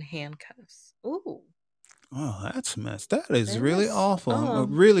 person in handcuffs. Ooh. Oh, that's a mess. That is really awful.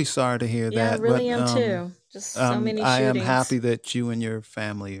 I'm really sorry to hear that. Yeah, I really am too. Just so many shootings. I am happy that you and your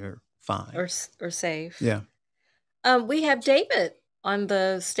family are fine. Or safe. Yeah. We have David on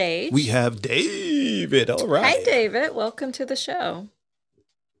the stage. We have David. All right. Hi, David. Welcome to the show.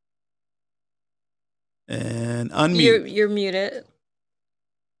 And unmute. You're muted.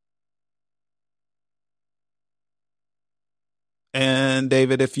 And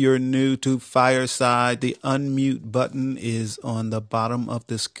David, if you're new to Fireside, the unmute button is on the bottom of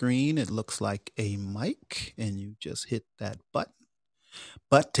the screen. It looks like a mic, and you just hit that button.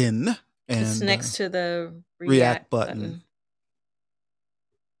 And it's next to the react button.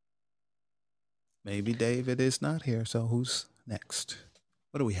 Maybe David is not here, so who's next?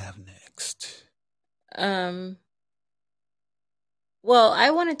 What do we have next? Well, I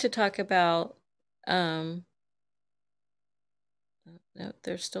wanted to talk about no,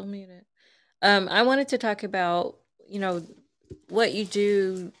 they're still muted. I wanted to talk about, what you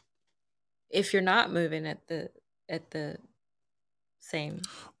do if you're not moving at the same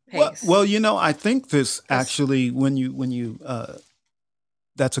pace. Well, I think this actually, when you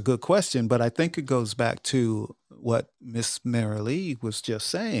that's a good question, but I think it goes back to what Miss Marilee was just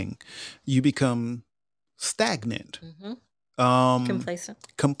saying. You become stagnant. Mm-hmm.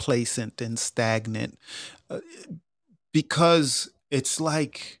 Complacent and stagnant. Because it's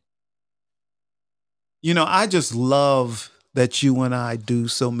like, I just love that you and I do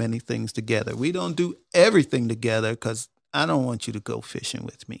so many things together. We don't do everything together because I don't want you to go fishing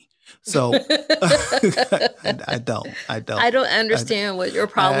with me. So I don't. I don't understand what your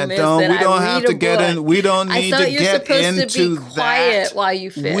problem is. We don't have to get in. We don't need to get into that. Quiet while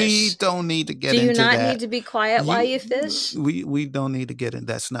you fish. We don't need to get into that. Do you not need to be quiet while you fish? We don't need to get in.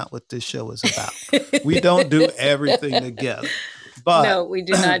 That's not what this show is about. We don't do everything together. But no, we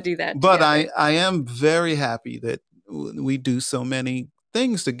do not do that. But I am very happy that we do so many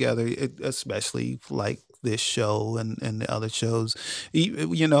things together, especially like this show and the other shows.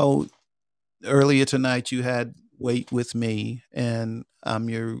 Earlier tonight you had Wait With Me, and I'm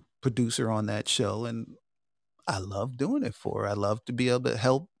your producer on that show, and I love doing it for her. I love to be able to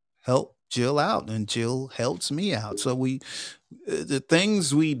help Jill out, and Jill helps me out. So the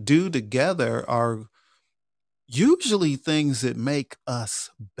things we do together are usually things that make us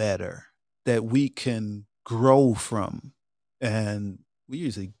better, that we can grow from. And we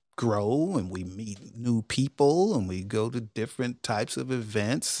usually grow and we meet new people and we go to different types of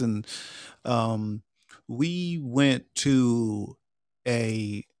events. And um, we went to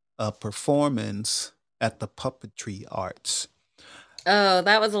a, a performance at the Puppetry Arts. Oh,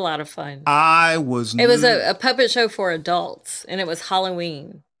 that was a lot of fun. I was. It was a puppet show for adults, and it was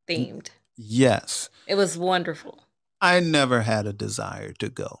Halloween themed. Yes. It was wonderful. I never had a desire to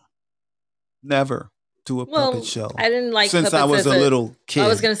go. Never to a puppet show. I didn't like since puppets I was a little kid. I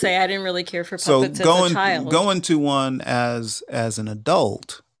was going to say I didn't really care for So puppets as a child. going to one as an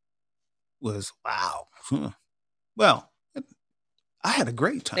adult was wow. Well, I had a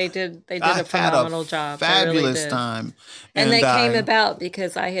great time. They did a phenomenal job. Fabulous really time. And they came about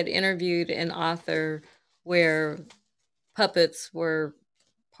because I had interviewed an author where puppets were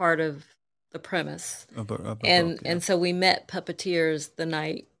part of the premise. And so we met puppeteers the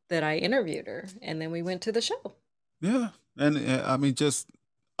night that I interviewed her, and then we went to the show. Yeah. And I mean, just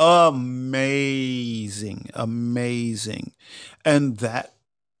amazing. And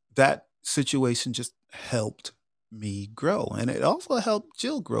that situation just helped me grow, and it also helped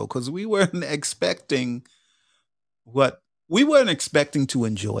Jill grow, because we weren't expecting to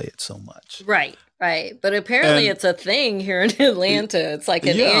enjoy it so much. Right. But apparently it's a thing here in Atlanta. It's like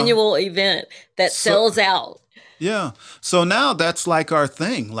an annual event that sells out. Yeah. So now that's like our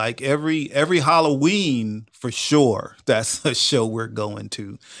thing. Like every Halloween, for sure, that's a show we're going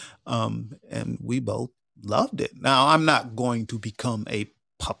to. And we both loved it. Now, I'm not going to become a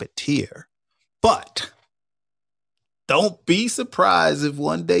puppeteer, but don't be surprised if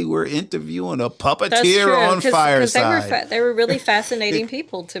one day we're interviewing a puppeteer on Fireside. They were really fascinating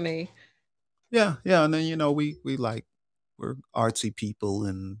people to me. Yeah. And then, we're artsy people,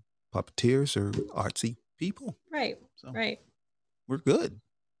 and puppeteers are artsy people. Right. So right. We're good.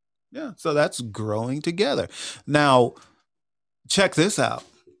 Yeah. So that's growing together. Now, check this out.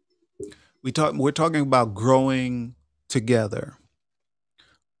 We're talking about growing together.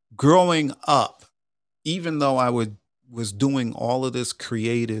 Growing up, even though I was doing all of this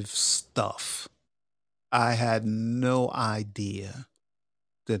creative stuff, I had no idea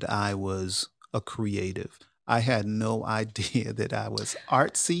that I was a creative. I had no idea that I was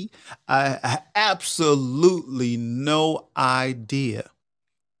artsy. I absolutely no idea.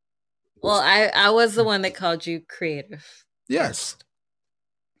 Well, I was the one that called you creative. Yes.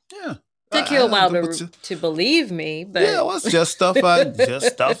 Yeah. Took you a while to believe me, but yeah, well, it's just stuff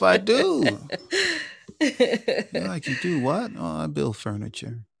I do. You're like, you do what? Oh, I build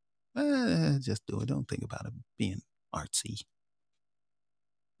furniture. Just do it. Don't think about it being artsy.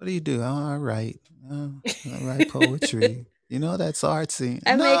 What do you do? Oh, I write. I write poetry. That's artsy.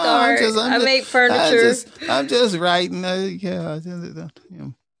 I make art. I make furniture. I'm just writing. Yeah.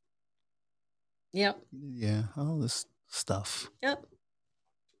 Yep. Yeah, all this stuff. Yep.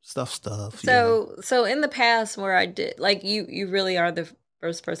 Stuff. So in the past, where I did, like, you really are the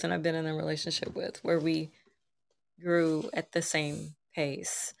first person I've been in a relationship with where we grew at the same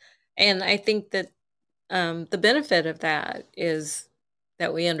pace, and I think that the benefit of that is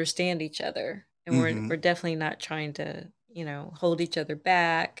that we understand each other, and we're definitely not trying to hold each other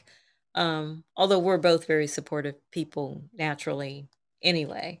back. Although we're both very supportive people naturally,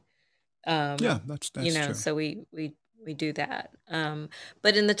 anyway. Yeah, that's true. So we do that.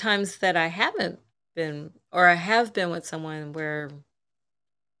 But in the times that I haven't been, or I have been with someone where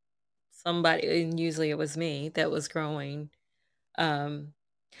somebody, and usually it was me, that was growing. One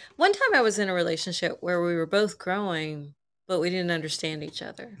time I was in a relationship where we were both growing, but we didn't understand each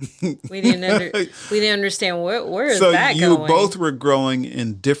other. We didn't understand where is that going. So you both were growing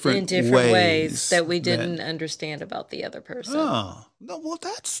in different ways that we didn't understand about the other person. Oh, no, well,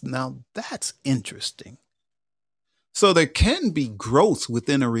 that's interesting. So there can be growth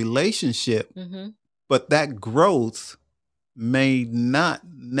within a relationship, but that growth may not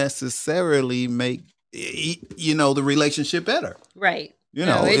necessarily make the relationship better. Right.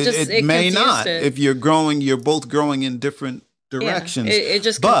 It may not. If you're both growing in different directions. Yeah, it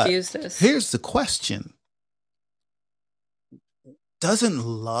just confused us. Here's the question. Doesn't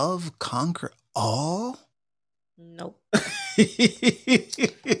love conquer all? Nope.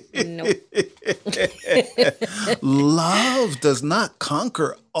 Nope. Love does not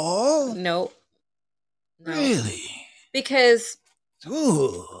conquer all? Nope. No. Really? Because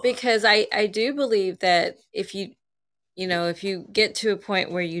I do believe that if you get to a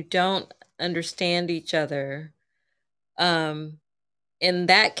point where you don't understand each other, in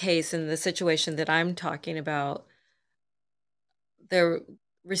that case, in the situation that I'm talking about, their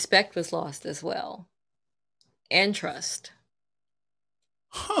respect was lost as well, and trust.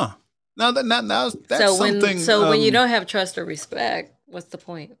 Huh. Now that's So something. when you don't have trust or respect, what's the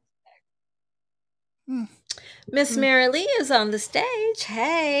point? Hmm. Miss Mary Lee is on the stage.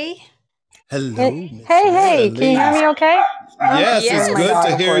 Hey. Hello. Hey, Miss hey, Mary can you hear Lee. me okay? Yes, Yes. it's My good dog,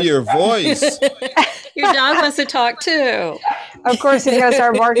 to of hear course. your voice. Your dog wants to talk too. Of course, he's going to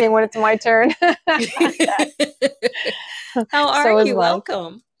start barking when it's my turn. How are So is you? life.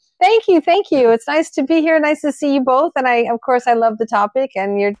 Welcome. Thank you. It's nice to be here. Nice to see you both. And I love the topic.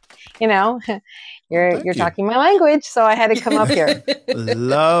 And you're Thank you're you. talking my language, so I had to come up here.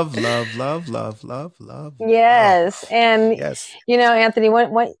 Love. Yes, and Yes. Anthony,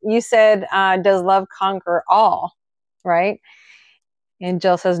 what you said, does love conquer all, right? And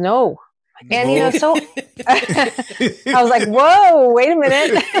Jill says no. And so I was like, whoa, wait a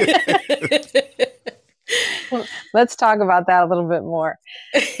minute. Let's talk about that a little bit more.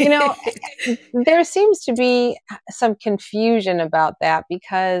 There seems to be some confusion about that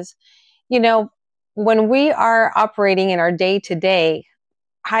because, when we are operating in our day to day,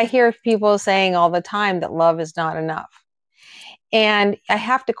 I hear people saying all the time that love is not enough. And I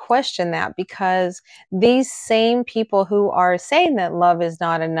have to question that because these same people who are saying that love is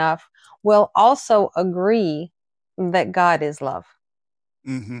not enough will also agree that God is love.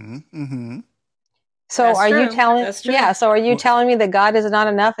 So That's are you true. telling That's true. Yeah, so are you telling me that God is not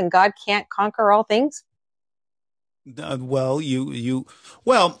enough and God can't conquer all things? Well,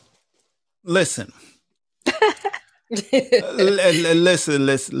 listen. Listen,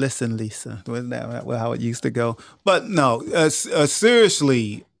 Lisa. Wasn't that how it used to go? But no,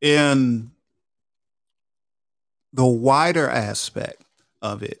 seriously, in the wider aspect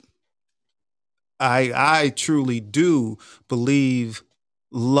of it, I truly do believe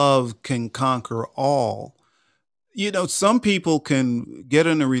love can conquer all. Some people can get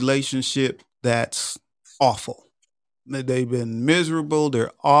in a relationship that's awful. They've been miserable,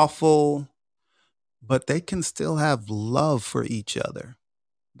 they're awful, but they can still have love for each other.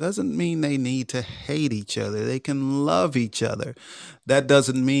 Doesn't mean they need to hate each other. They can love each other. That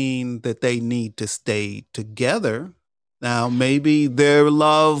doesn't mean that they need to stay together. Now, maybe their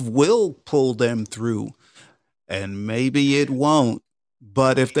love will pull them through, and maybe it won't.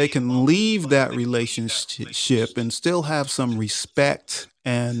 But if they can leave that relationship and still have some respect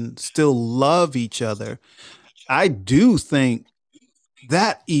and still love each other, I do think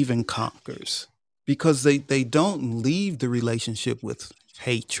that even conquers because they don't leave the relationship with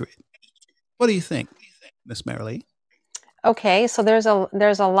hatred. What do you think, Miss Marilee? Okay, so there's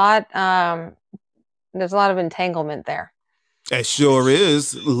a lot of entanglement there. It sure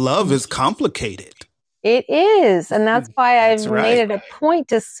is. Love is complicated. It is, and that's why That's I've right. made it a point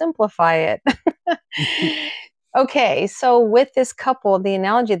to simplify it. Okay, so with this couple, the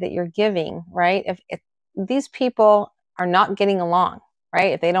analogy that you're giving, right? If these people are not getting along,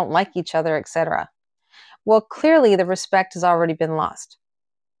 right? If they don't like each other, etc. Well, clearly the respect has already been lost.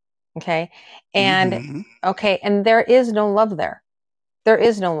 Okay, and and there is no love there. There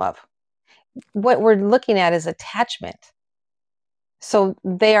is no love. What we're looking at is attachment. So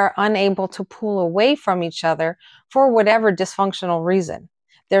they are unable to pull away from each other for whatever dysfunctional reason.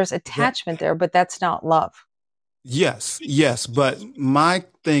 There's attachment there, but that's not love. Yes. But my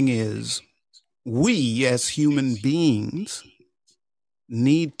thing is, we as human beings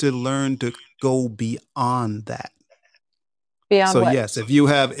need to learn to go beyond that. Beyond So what? yes, if you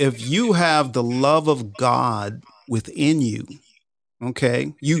have the love of God within you,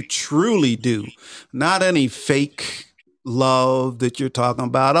 okay, you truly do. Not any fake love that you're talking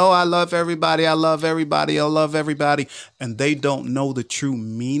about. Oh, I love everybody. I love everybody. I love everybody. And they don't know the true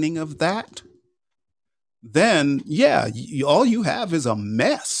meaning of that. Then, yeah, all you have is a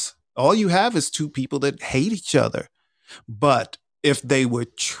mess. All you have is two people that hate each other. But if they were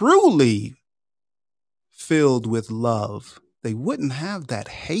truly filled with love, they wouldn't have that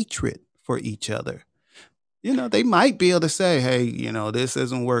hatred for each other. They might be able to say, hey, this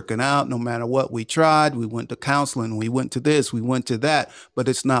isn't working out. No matter what we tried, we went to counseling, we went to this, we went to that, but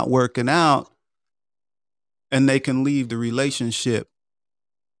it's not working out. And they can leave the relationship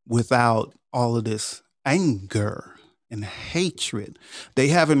without all of this anger and hatred. They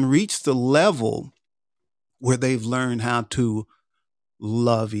haven't reached the level where they've learned how to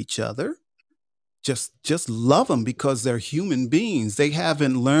love each other just love them because they're human beings. They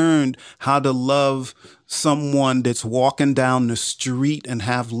haven't learned how to love someone that's walking down the street and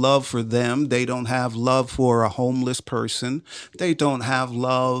have love for them. They don't have love for a homeless person. They don't have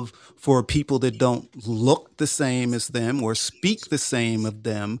love for people that don't look the same as them or speak the same of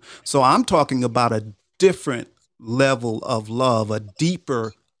them. So I'm talking about a different level of love, a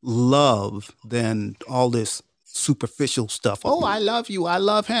deeper love than all this superficial stuff. Oh, I love you. I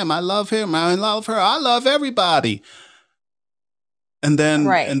love him. I love him. I love her. I love everybody. And then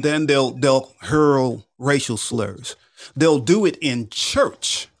Right. and then they'll hurl racial slurs. They'll do it in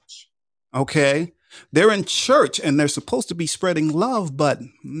church. Okay? They're in church and they're supposed to be spreading love, but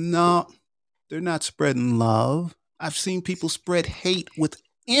no, they're not spreading love. I've seen people spread hate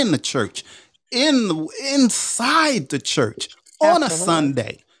within the church, inside the church on a Absolutely.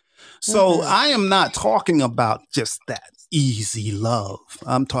 Sunday. So Mhm. I am not talking about just that easy love.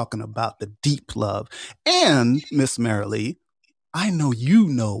 I'm talking about the deep love. And Miss Marilee, I know you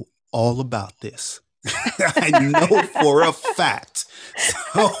know all about this. I know for a fact.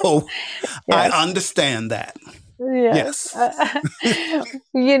 So I Yes. understand that. Yes. Yes.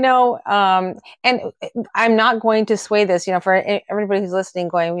 And I'm not going to sway this, for everybody who's listening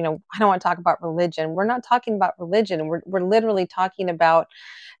going, I don't want to talk about religion. We're not talking about religion. We're literally talking about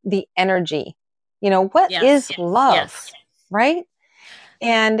the energy. What Yes. is love, Yes. right?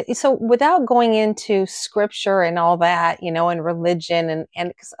 And so without going into scripture and all that, and religion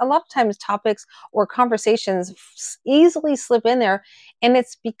and 'cause a lot of times topics or conversations easily slip in there. And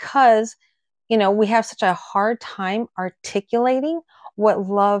it's because, we have such a hard time articulating what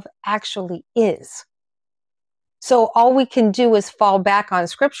love actually is. So all we can do is fall back on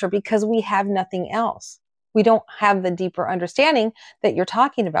scripture because we have nothing else. We don't have the deeper understanding that you're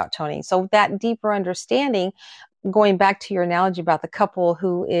talking about, Tony. So that deeper understanding, going back to your analogy about the couple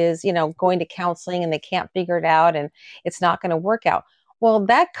who is, going to counseling and they can't figure it out and it's not going to work out. Well,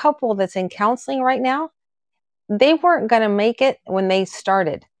 that couple that's in counseling right now, they weren't going to make it when they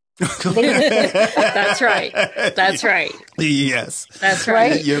started. That's right. That's right. Yes. That's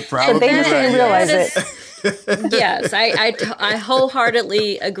right. Right? You're So probably they right. didn't realize it. Yes, I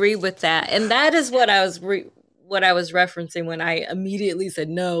wholeheartedly agree with that, and that is what I was referencing when I immediately said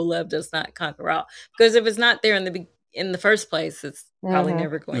no, love does not conquer all. Because if it's not there in the first place, it's probably Mhm.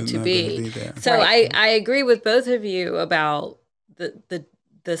 never going It's to not be. gonna be there. So Right. I agree with both of you about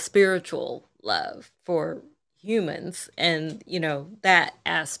the spiritual love for humans and that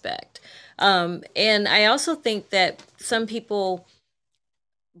aspect. And I also think that some people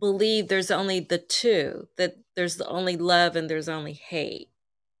believe there's only the two, that there's only love and there's only hate.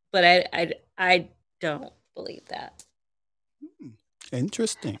 But I don't believe that.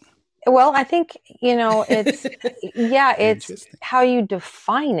 Interesting. Well, I think, it's, it's Interesting. how you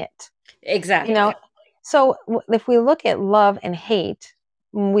define it. Exactly. So if we look at love and hate,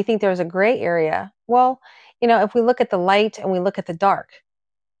 we think there's a gray area. Well, if we look at the light and we look at the dark,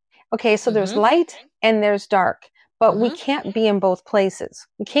 okay, so there's Mhm. light and there's dark, but we Mhm. can't be in both places.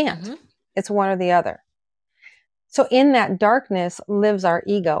 We can't. Mhm. It's one or the other. So in that darkness lives our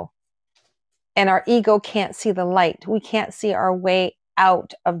ego, and our ego can't see the light. We can't see our way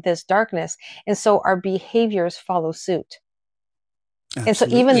out of this darkness. And so our behaviors follow suit. And so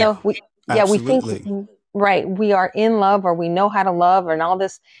even Absolutely. though we think, Absolutely. right, we are in love or we know how to love and all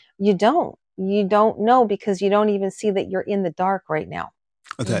this, you don't know because you don't even see that you're in the dark right now.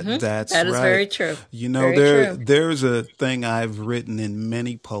 Mhm. That's That is right. very true. Very true. There's a thing I've written in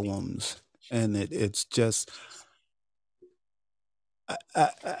many poems, and it's just.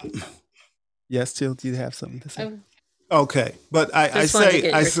 Yes, Jill, do you have something to say? Okay, but I Just wanted to say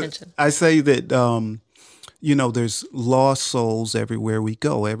get your attention. I say that there's lost souls everywhere we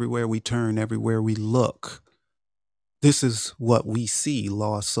go, everywhere we turn, everywhere we look. This is what we see,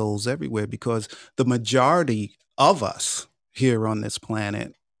 lost souls everywhere, because the majority of us here on this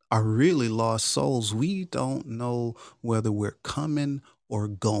planet are really lost souls. We don't know whether we're coming or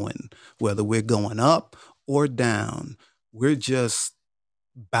going, whether we're going up or down. We're just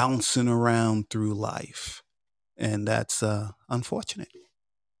bouncing around through life. And that's unfortunate.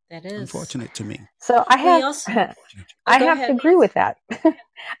 That is. Unfortunate to me. So I We have also. I go have to ahead. agree with that.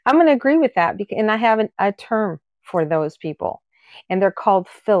 I'm going to agree with that and I have a term for those people, and they're called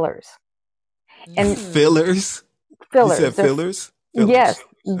fillers. And Fillers? fillers. You said They're- fillers? Yes,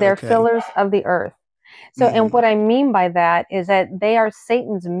 they're Okay. fillers of the earth. So, and Mhm. what I mean by that is that they are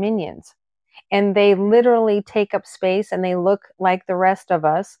Satan's minions, and they literally take up space and they look like the rest of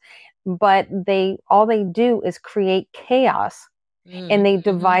us, but all they do is create chaos, and they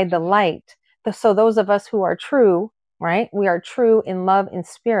divide the light. So those of us who are true, right? We are true in love and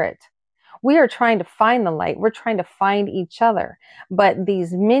spirit. We are trying to find the light. We're trying to find each other. But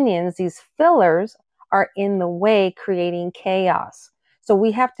these minions, these fillers, are in the way, creating chaos. So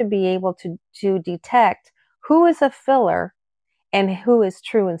we have to be able to detect who is a filler and who is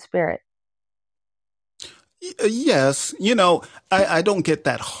true in spirit. Yes, I don't get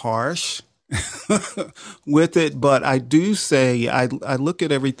that harsh with it, but I do say I look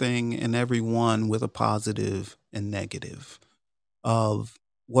at everything and everyone with a positive and negative of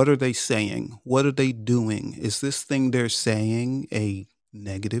what are they saying? What are they doing? Is this thing they're saying a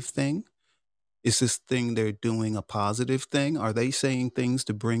negative thing? Is this thing they're doing a positive thing? Are they saying things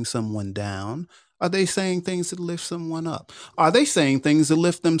to bring someone down? Are they saying things to lift someone up? Are they saying things to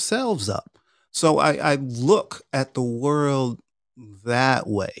lift themselves up? So I look at the world that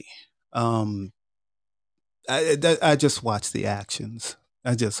way. Um, I just watch the actions.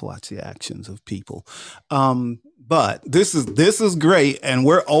 I just watch the actions of people. But this is great, and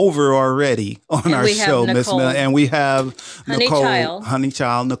we're over already on And our we have show, Miss Nicole. Mel, and we have Honey Nicole, Child. Honey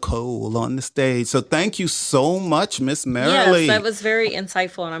Child Nicole on the stage. So thank you so much, Miss Yes, Marilee. that was very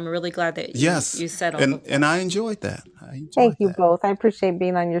insightful, and I'm really glad that Yes, you said all and of and that. I enjoyed that. I enjoyed Thank you that. both. I appreciate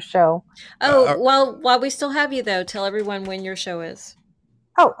being on your show. Oh, well, while we still have you, though, tell everyone when your show is.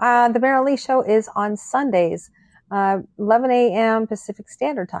 Oh, the Marilee Show is on Sundays, 11 a.m. Pacific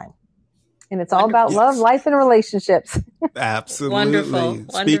Standard Time. And it's all about Wonderful. love, Yes, life, and relationships. absolutely. Wonderful.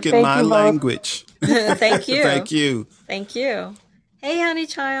 Speaking Thank my you both. language. Thank you. Thank you. Thank you. Hey, Honey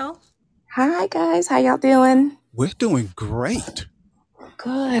Child. Hi guys, how y'all doing? We're doing great.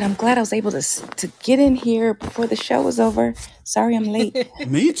 Good. I'm glad I was able to get in here before the show was over. Sorry I'm late.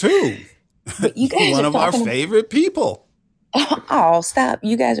 Me too. But you guys One are of our talking. favorite people. Oh, stop!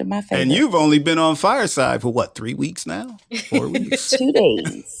 You guys are my favorite. And you've only been on Fireside for what, 3 weeks now? 4 weeks? 2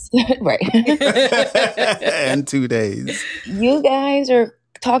 days, right? And 2 days. You guys are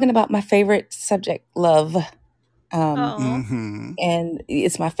talking about my favorite subject, love, Aw. hmm and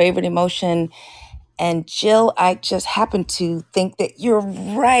it's my favorite emotion. And Jill, I just happen to think that you're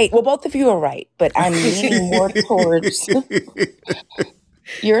right. Well, both of you are right, but I'm leaning more towards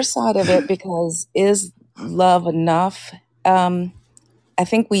your side of it because is love enough? I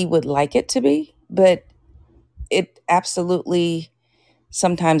think we would like it to be, but it absolutely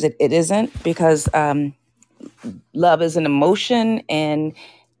sometimes it isn't because love is an emotion and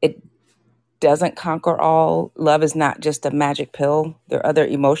it doesn't conquer all. Love is not just a magic pill. There are other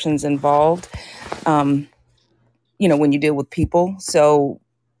emotions involved, when you deal with people. So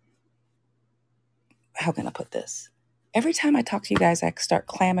how can I put this? Every time I talk to you guys, I start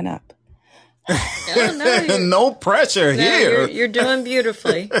clamming up. Oh, no, No pressure no, here. you're doing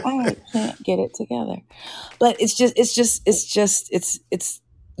beautifully. I can't get it together. But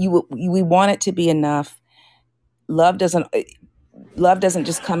we want it to be enough. Love doesn't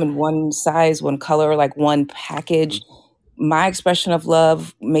just come in one size, one color, like one package. My expression of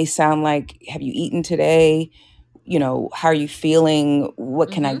love may sound like, have you eaten today? How are you feeling?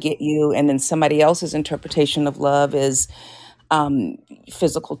 What can I get you? And then somebody else's interpretation of love is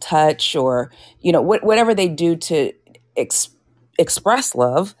physical touch or, whatever they do to express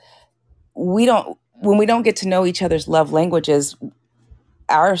love. When we don't get to know each other's love languages,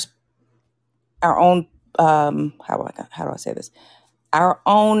 our own, how do I say this? Our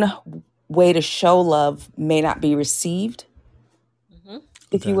own way to show love may not be received,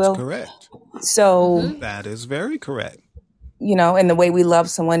 if you will. That's correct. So, That is very correct. and the way we love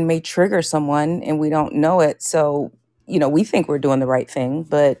someone may trigger someone and we don't know it. So, we think we're doing the right thing,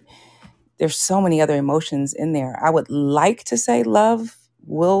 but there's so many other emotions in there. I would like to say love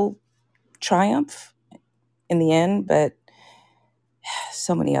will triumph in the end, but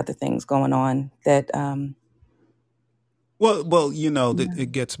so many other things going on that Well,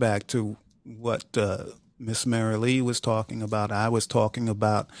 it gets back to what Miss Marilee was talking about. I was talking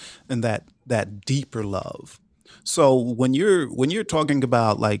about, and that deeper love. So when you're talking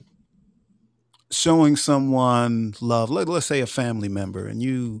about like showing someone love, let's say a family member, and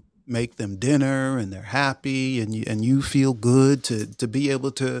you make them dinner and they're happy and you feel good to be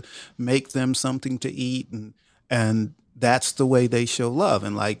able to make them something to eat and that's the way they show love.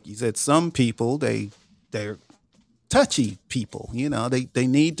 And like you said, some people they're touchy people, they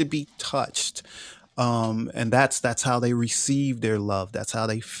need to be touched. And that's how they receive their love. That's how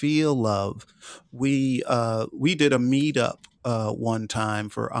they feel love. We did a meetup one time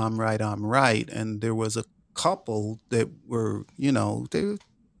for I'm Right, and there was a couple that were,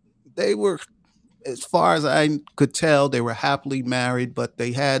 they were, as far as I could tell, they were happily married, but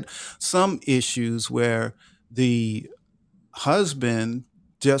they had some issues where the husband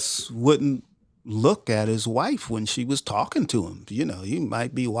just wouldn't look at his wife when she was talking to him. You know, he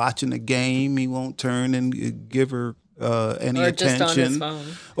might be watching a game, he won't turn and give her any Or just on his attention, phone.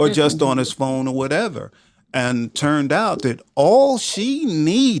 or just on Mhm. his phone or whatever. And turned out that all she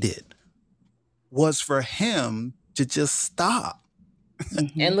needed was for him to just stop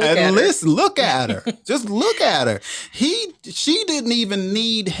Mhm. And look and at her. listen. Look at her. Just look at her. She didn't even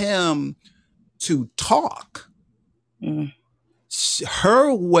need him to talk. Mm.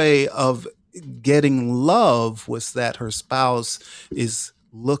 Her way of getting love was that her spouse is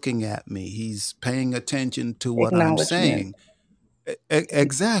looking at me. He's paying attention to what I'm Acknowledgement. saying.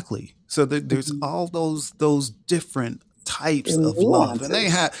 Exactly. So there's Mhm. all those different types And of love, and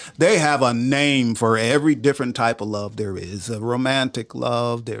nuances. they have a name for every different type of love there is. A romantic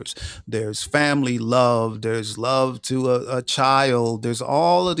love. There's family love. There's love to a child. There's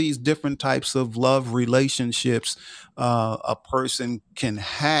all of these different types of love relationships a person can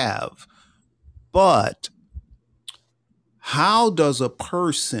have. But how does a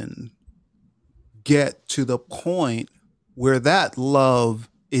person get to the point where that love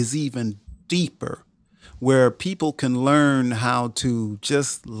is even deeper, where people can learn how to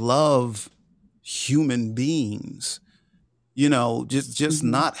just love human beings, just Mhm.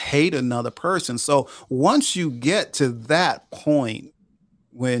 not hate another person? So once you get to that point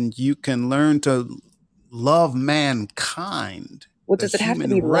when you can learn to love mankind, Well, the does it have to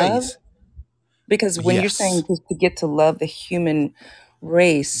human be love? race. Because when you're Yes. saying to get to love the human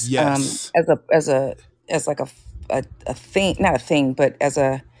race, Yes. as like a thing, not a thing, but as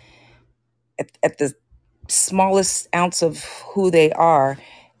at the smallest ounce of who they are,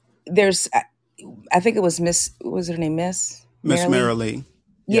 there's I think it was was her name Miss Miss Marilee? Marilee.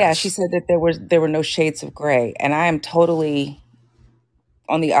 Yeah, she Yes. said that there were no shades of gray, and I am totally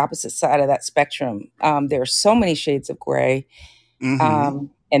on the opposite side of that spectrum. There are so many shades of gray, Mm-hmm.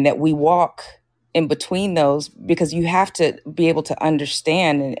 and that we walk in between those because you have to be able to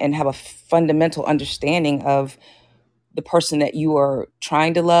understand and have a fundamental understanding of the person that you are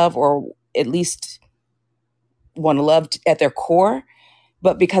trying to love, or at least want to love at their core.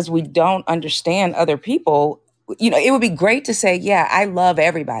 But because we don't understand other people, it would be great to say, yeah, I love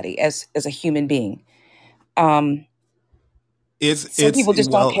everybody as a human being. Um, some It's people just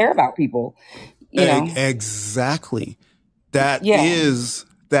don't well, care about people, you know. exactly. That Yeah. is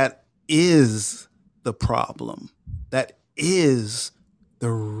that is the problem. That is the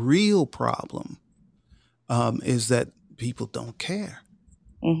real problem. Is that people don't care.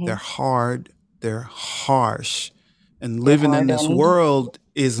 They're Hmm. hard. They're harsh, and They're living in hard this on you. world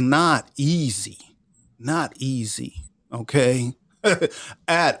is not easy. Not easy. Okay,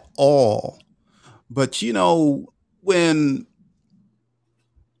 at all. But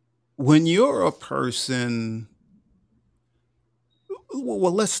when you're a person,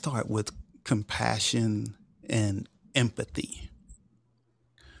 well, let's start with compassion and empathy.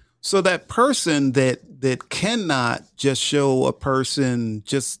 So that person that cannot just show a person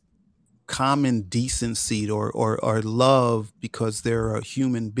just common decency or love because they're a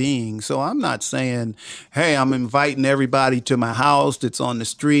human being. So I'm not saying, hey, I'm inviting everybody to my house that's on the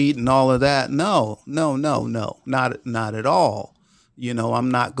street and all of that. No, no, no, no, not at all.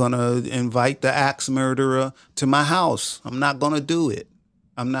 I'm not gonna invite the axe murderer to my house. I'm not gonna do it.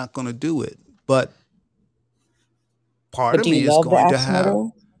 I'm not gonna do it. But part But of do you me is love the going to axe have murderer?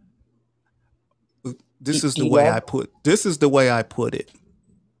 Do you love? this is the way I put it.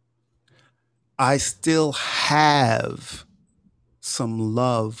 I still have some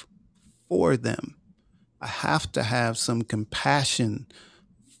love for them. I have to have some compassion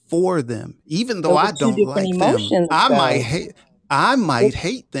for them. Even though Those are I two don't different like them, emotions, though. I might It-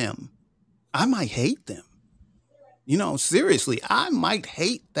 hate them. I might hate them. Seriously, I might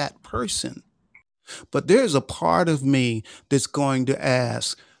hate that person. But there's a part of me that's going to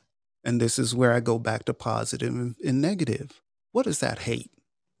ask, and this is where I go back to positive and negative. What is that hate?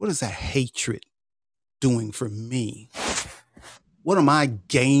 What is that hatred doing for me? What am I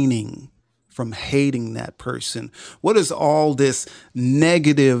gaining from hating that person? What is all this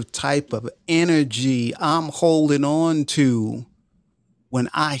negative type of energy I'm holding on to when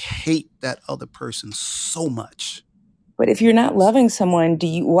I hate that other person so much? But if you're not loving someone,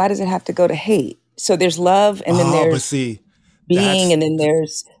 why does it have to go to hate? So there's love, and then Oh, but there's see, being, that's and then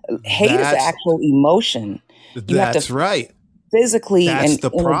there's hate is the that's actual emotion. You have to that's right. physically That's and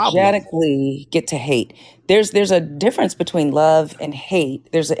the problem. energetically get to hate. There's a difference between love and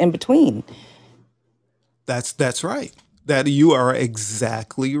hate. There's an in between. That's right. That you are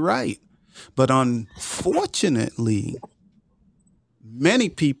exactly right. But unfortunately, many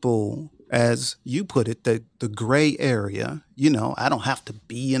people as you put it, the gray area. I don't have to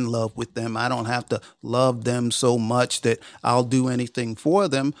be in love with them. I don't have to love them so much that I'll do anything for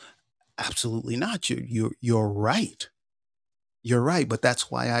them. Absolutely not. You're right. You're right. But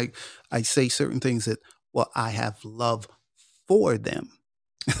that's why I say certain things that, well, I have love for them.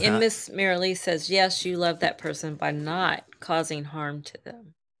 And Miss Marilee says, yes, you love that person by not causing harm to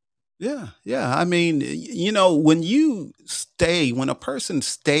them. Yeah, yeah. I mean, when a person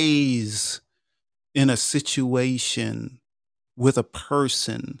stays in a situation with a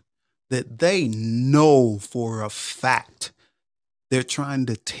person that they know for a fact they're trying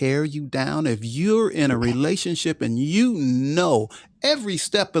to tear you down, if you're in a relationship and every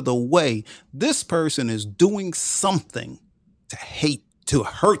step of the way, this person is doing something to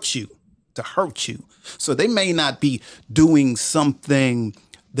hurt you. So they may not be doing something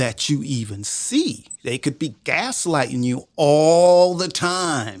that you even see. They could be gaslighting you all the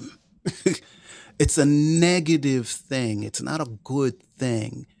time. It's a negative thing. It's not a good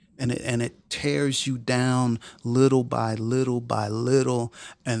thing. And it tears you down little by little by little.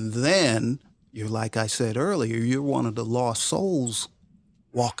 And then you're, like I said earlier, you're one of the lost souls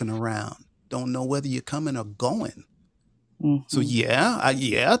walking around. Don't know whether you're coming or going. Mm-hmm. So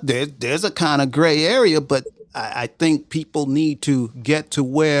there's a kind of gray area, but I think people need to get to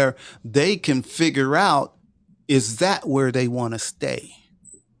where they can figure out, is that where they want to stay?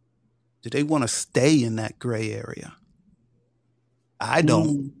 Do they want to stay in that gray area? I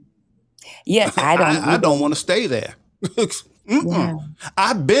don't. Yeah, I don't. I don't want to stay there. Yeah.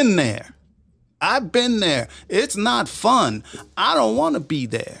 I've been there. It's not fun. I don't want to be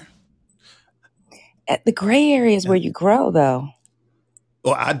there. At the gray area is where you grow, though.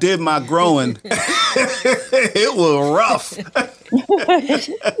 Well, I did my growing. It was rough.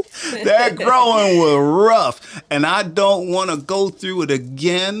 That growing was rough. And I don't want to go through it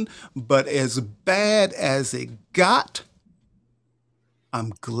again. But as bad as it got,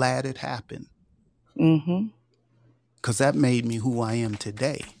 I'm glad it happened. Mm-hmm. Because that made me who I am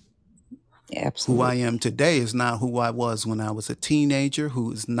today. Absolutely. Who I am today is not who I was when I was a teenager,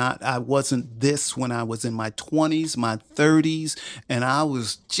 I wasn't this when I was in my 20s, my 30s, and I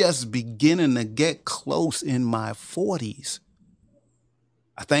was just beginning to get close in my 40s.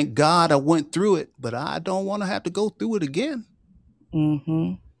 I thank God I went through it, but I don't want to have to go through it again.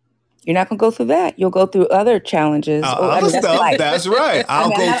 Mm-hmm. You're not going to go through that. You'll go through other challenges. Other stuff, that's right.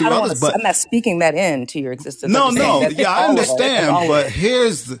 I'll go through others. But I'm not speaking that into your existence. No. Yeah, I understand. But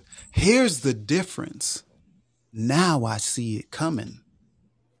here's the difference. Now I see it coming.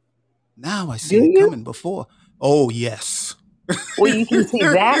 Coming before. Oh, yes. Well, you can see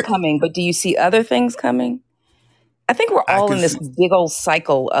that coming, but do you see other things coming? I think we're all in this big old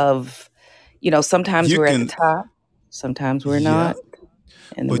cycle of, sometimes we're at the top, sometimes we're not.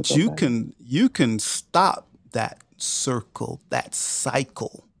 But you can stop that circle, that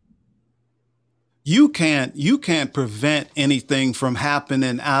cycle. You can't prevent anything from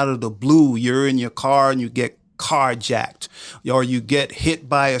happening out of the blue. You're in your car and you get carjacked, or you get hit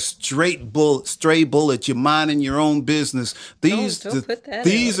by a stray bullet. You're minding your own business. These are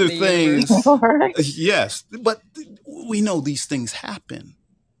things. Yes, but we know these things happen.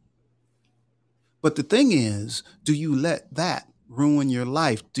 But the thing is, do you let that ruin your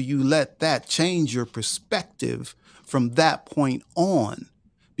life? Do you let that change your perspective from that point on?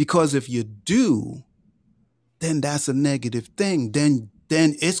 Because if you do, then that's a negative thing. Then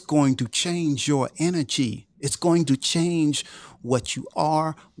it's going to change your energy. It's going to change what you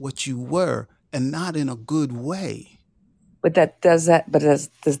are, what you were, and not in a good way. But does that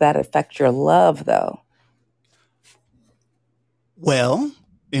affect your love, though? Well,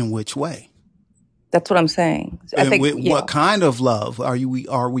 in which way? That's what I'm saying. What kind of love are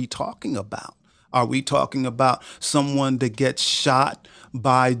we talking about? Are we talking about someone that gets shot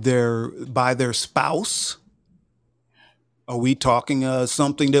by their spouse? Are we talking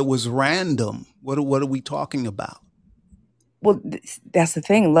something that was random? What are we talking about? Well, that's the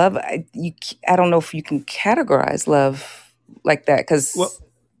thing. Love. I don't know if you can categorize love like that because. Well,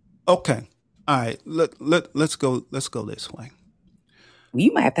 okay, all right. Let's go this way.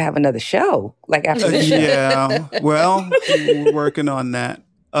 You might have to have another show, like after this show. Yeah, well, we're working on that.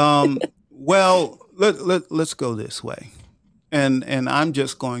 Well, let's go this way, and I'm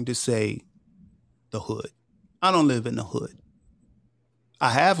just going to say, the hood. I don't live in the hood. I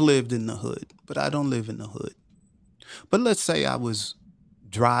have lived in the hood, but I don't live in the hood. But let's say I was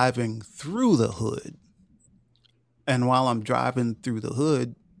driving through the hood, and while I'm driving through the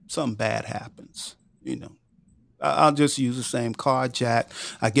hood, something bad happens. I'll just use the same carjack.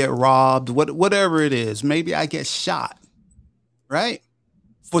 I get robbed, whatever it is. Maybe I get shot, right?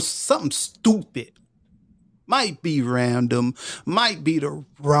 for something stupid. Might be random, might be to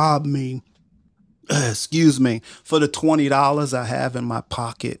rob me, excuse me, for the $20 I have in my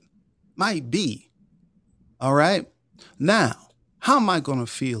pocket. Might be. All right? Now, how am I going to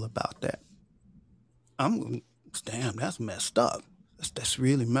feel about that? Damn, that's messed up. That's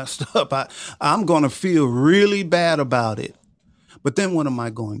really messed up. I'm going to feel really bad about it. But then what am I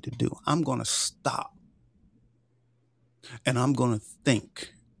going to do? I'm going to stop. And I'm going to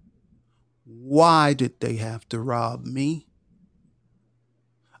think, why did they have to rob me?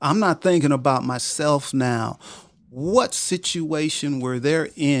 I'm not thinking about myself now. What situation were they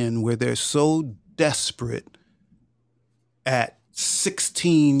in where they're so desperate at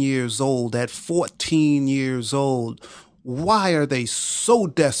 16 years old, at 14 years old? Why are they so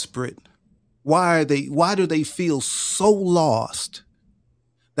desperate? Why do they feel so lost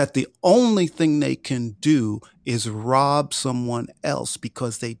that the only thing they can do is rob someone else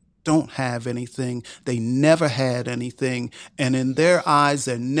because they don't have anything, they never had anything, and in their eyes,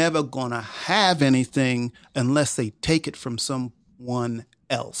 they're never gonna have anything unless they take it from someone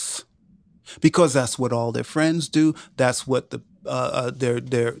else. Because that's what all their friends do. That's what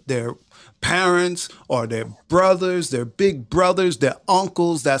their parents or their brothers, their big brothers, their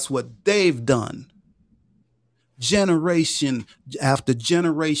uncles, that's what they've done. Generation after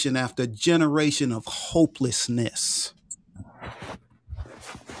generation after generation of hopelessness.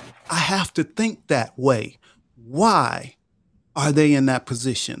 I have to think that way. Why are they in that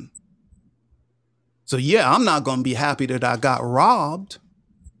position? So yeah, I'm not going to be happy that I got robbed,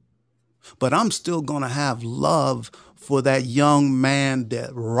 but I'm still going to have love for that young man that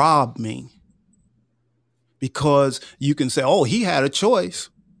robbed me. Because you can say, oh, he had a choice.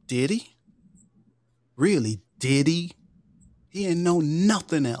 Did he? Really, did he? He didn't know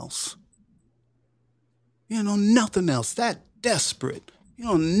nothing else. He didn't know nothing else. That desperate. You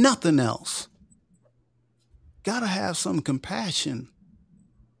know, nothing else. Gotta have some compassion.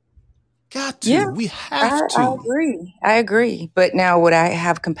 Got to. Yeah, We have I to. agree. I agree. But now, would I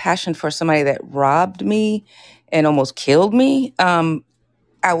have compassion for somebody that robbed me and almost killed me?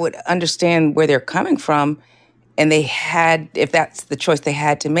 I would understand where they're coming from, and if that's the choice they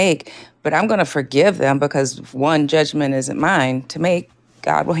had to make. But I'm going to forgive them because one, judgment isn't mine to make.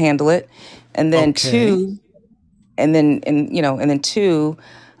 God will handle it, and then two, and then two,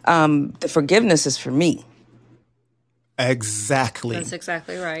 the forgiveness is for me. Exactly. That's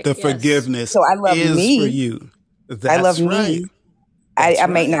exactly right. The Yes. forgiveness So I love is me. for you. That's I love right. me. That's I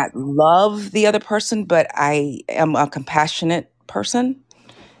may right. not love the other person, but I am a compassionate person,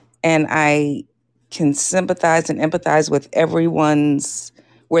 and I can sympathize and empathize with everyone's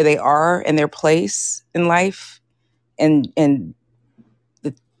where they are in their place in life, and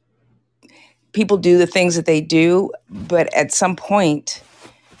the people do the things that they do, but at some point,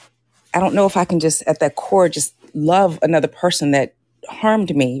 I don't know if I can just at that core just love another person that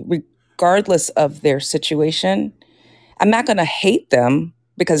harmed me, regardless of their situation. I'm not going to hate them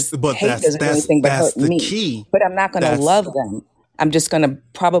because But hate doesn't do anything but hurt the me. key. But I'm not going to That's love them. I'm just going to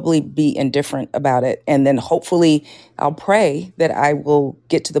probably be indifferent about it. And then hopefully I'll pray that I will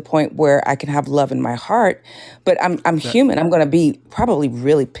get to the point where I can have love in my heart. But I'm human. I'm going to be probably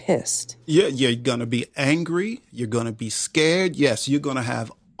really pissed. Yeah, you're gonna be angry. You're gonna be scared. Yes, you're gonna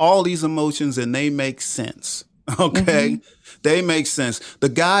have all these emotions, and they make sense. Okay, they make sense. The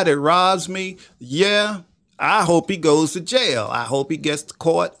guy that robs me, yeah, I hope he goes to jail. I hope he gets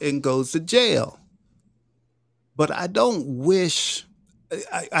caught and goes to jail. But I don't wish.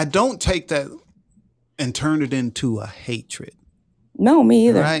 I don't take that and turn it into a hatred. No, me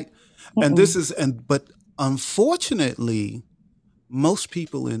either. Right? And but unfortunately, most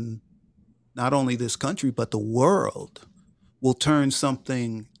people in not only this country, but the world will turn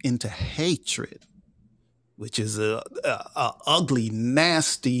something into hatred, which is a ugly,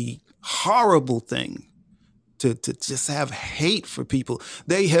 nasty, horrible thing to just have hate for people.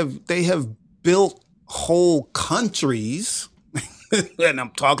 They have built whole countries, and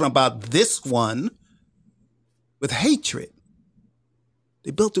I'm talking about this one, with hatred.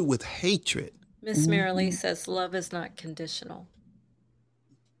 They built it with hatred. Miss Marilee says love is not conditional.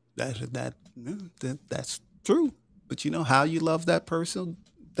 That's true. But you know how you love that person,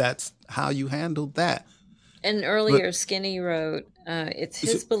 that's how you handle that. And earlier, Skinny wrote, it's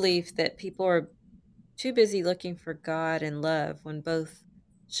his belief that people are too busy looking for God and love when both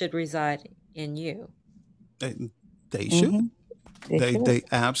should reside in you. They should. They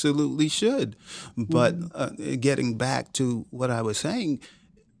absolutely should. But getting back to what I was saying,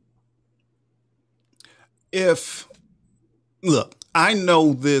 look, I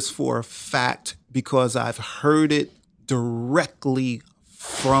know this for a fact because I've heard it directly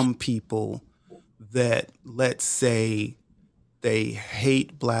from people that, let's say, they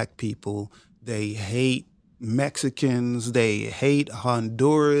hate black people, they hate Mexicans, they hate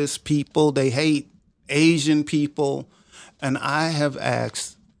Honduras people, they hate Asian people. And I have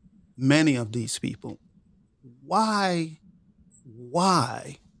asked many of these people, why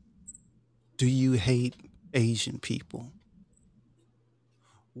do you hate Asian people?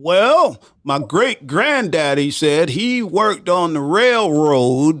 Well, my great granddaddy said he worked on the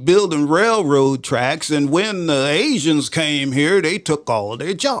railroad, building railroad tracks, and when the Asians came here, they took all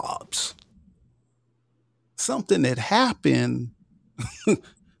their jobs. Something that happened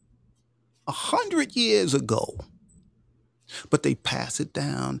 100 years ago. But they pass it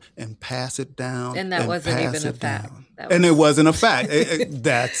down and pass it down. And that wasn't even a fact. And it wasn't a fact.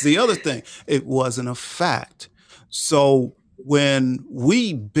 That's the other thing. It wasn't a fact. So when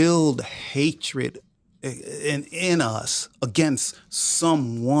we build hatred in us against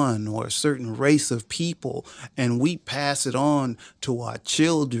someone or a certain race of people, and we pass it on to our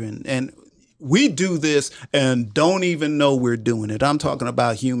children, and we do this and don't even know we're doing it. I'm talking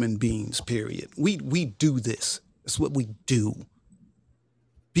about human beings, period. We do this. That's what we do.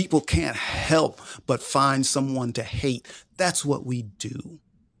 People can't help but find someone to hate. That's what we do.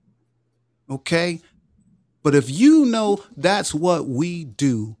 Okay? But if you know that's what we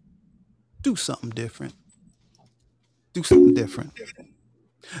do something different. Do something different.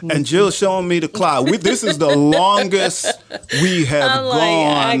 And Jill's showing me the clock. This is the longest we have I'm like,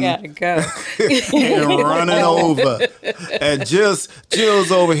 gone. I gotta go. And running over. And Jill's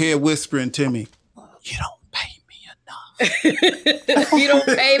over here whispering to me, you don't pay me enough. You don't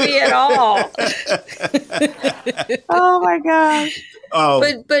pay me at all. Oh my gosh.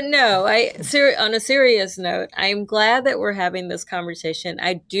 But no, on a serious note, I'm glad that we're having this conversation.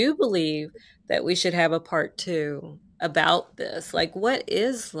 I do believe that we should have a part 2 about this. Like, what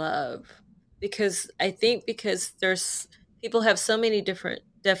is love? Because I think there's people have so many different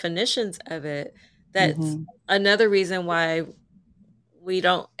definitions of it. That's another reason why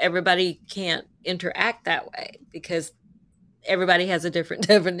everybody can't interact that way, because everybody has a different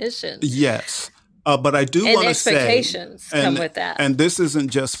definition. Yes. But I do want to say, expectations come with that. And this isn't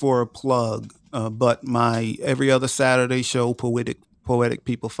just for a plug, but my every other Saturday show, Poetic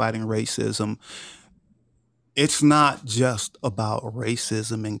People Fighting Racism, it's not just about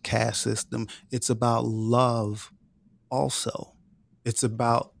racism and caste system. It's about love also. It's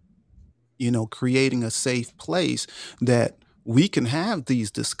about, creating a safe place that we can have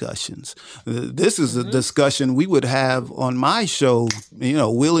these discussions. This is a discussion we would have on my show,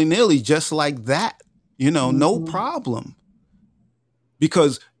 willy-nilly, just like that, no problem.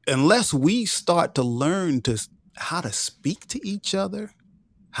 Because unless we start to learn how to speak to each other,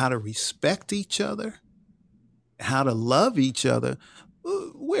 how to respect each other, how to love each other,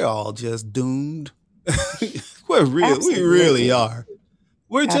 we're all just doomed. We really are.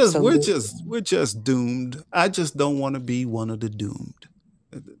 We're just doomed. I just don't want to be one of the doomed.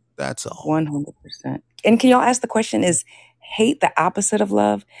 That's all. 100%. And can y'all ask the question, is hate the opposite of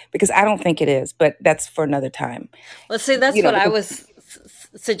love? Because I don't think it is, but that's for another time. Well, see, that's what I was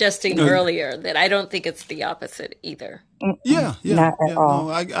suggesting earlier, that I don't think it's the opposite either. Yeah, not at all.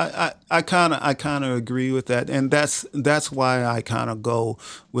 No, I kind of agree with that, and that's why I kind of go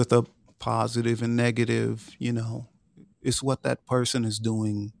with a positive and negative. It's what that person is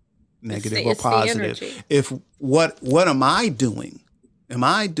doing, negative or positive. If what am I doing? Am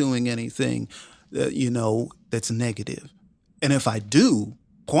I doing anything that's negative? And if I do,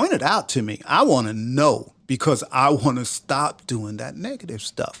 point it out to me. I want to know, because I want to stop doing that negative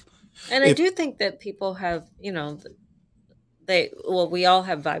stuff. And I do think that people have, we all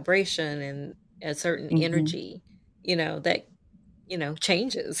have vibration and a certain energy, that,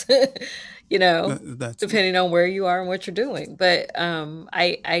 changes, depending on where you are and what you're doing. But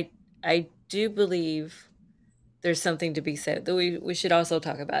I do believe there's something to be said that we should also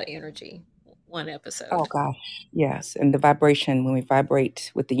talk about energy one episode. Oh gosh, yes. And the vibration, when we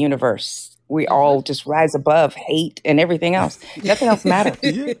vibrate with the universe, we all just rise above hate and everything else. Nothing else matters.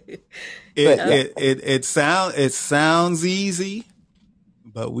 It sounds easy,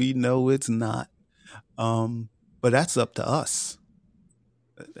 but we know it's not. But that's up to us.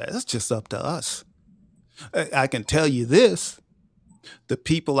 That's just up to us. I can tell you this. The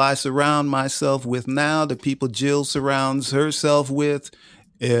people I surround myself with now, the people Jill surrounds herself with,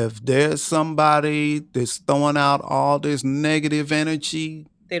 if there's somebody that's throwing out all this negative energy,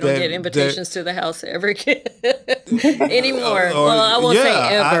 they don't get invitations to the house ever again anymore. Well, I won't say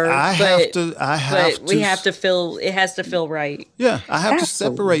ever, but we have to feel, it has to feel right. Yeah, I have to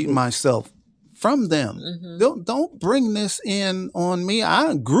separate myself from them. Mhm. Don't bring this in on me.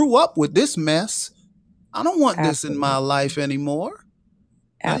 I grew up with this mess. I don't want this in my Absolutely. life anymore.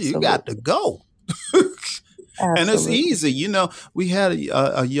 You got to Absolutely. go. And it's Absolutely. easy. You know, we had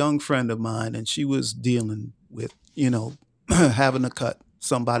a young friend of mine, and she was dealing with, having to cut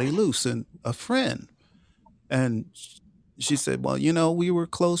somebody loose, and a friend. And she said, well, we were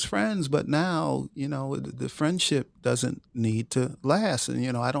close friends, but now, the friendship doesn't need to last.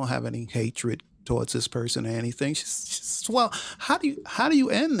 And, I don't have any hatred towards this person or anything. She says, well, how do you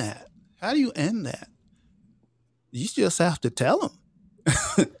end that? How do you end that? You just have to tell them.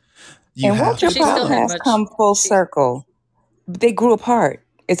 You And have won't your to She still tell had them. podcast much. come full She, circle? They grew apart.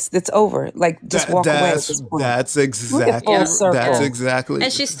 It's over. Like just That walk away at that's this point. that's Look at full exactly yeah, that's circle. exactly.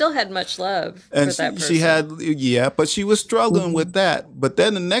 and she still had much love And for that she person. had, but she was struggling hmm with that. But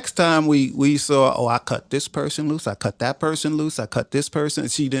then the next time we saw, I cut this person loose, I cut that person loose, I cut this person.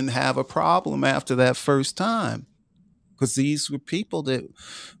 She didn't have a problem after that first time, because these were people that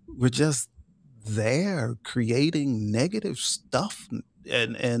were just there creating negative stuff,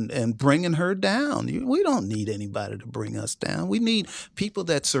 and bringing her down. We don't need anybody to bring us down. We need people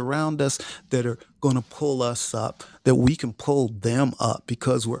that surround us, that are going to pull us up, that we can pull them up,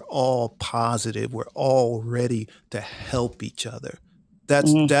 because we're all positive. We're all ready to help each other.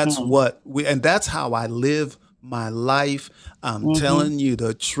 That's hmm what and that's how I live my life. I'm hmm telling you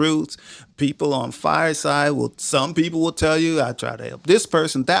the truth. People on Fireside some people will tell you, I try to help this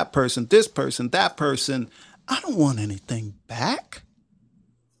person, that person, this person, that person. I don't want anything back.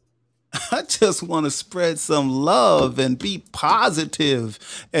 I just want to spread some love and be positive,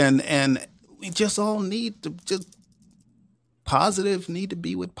 and we just all need to need to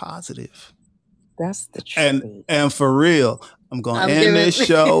be with positive. That's the And truth. and for real, I'm gonna I'm end this giving.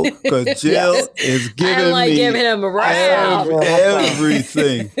 show because Jill Yes. is I'm giving like me giving him a I wrap. said, that's right.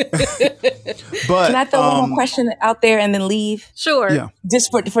 everything. Can But I throw one more question out there and then leave? Sure, yeah,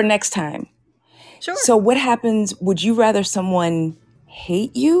 Just for next time. sure. So what happens? Would you rather someone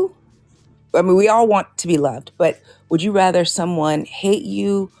hate you? I mean, we all want to be loved, but would you rather someone hate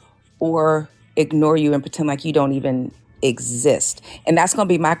you or ignore you and pretend like you don't even exist? And that's going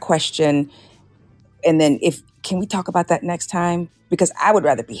to be my question. And then can we talk about that next time? Because I would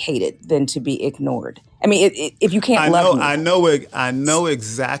rather be hated than to be ignored. I mean, if you can't love me. I know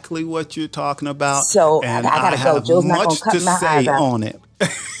exactly what you're talking about, So I and gotta go. have Jill's not gonna much cut to my eyes say out. on it.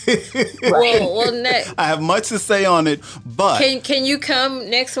 Right. Well, Nick, I have much to say on it, but can you come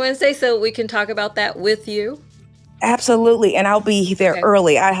next Wednesday so we can talk about that with you? Absolutely. And I'll be there Okay.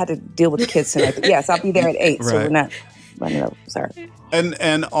 early. I had to deal with the kids tonight. But yes, I'll be there at 8. So we're right. not running over. Sorry.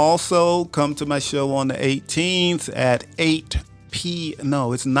 And also come to my show on the 18th at 9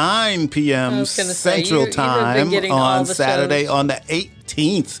 I p.m. was gonna say Central you've been Time getting all on the Saturday shows. on the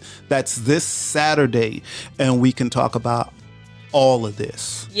 18th. That's this Saturday, and we can talk about all of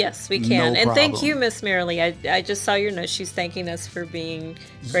this. Yes, we No can. And thank problem. you, Miss Marilee. I just saw your note. She's thanking us for being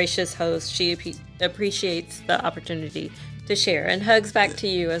gracious host. She appreciates the opportunity to share, and hugs back to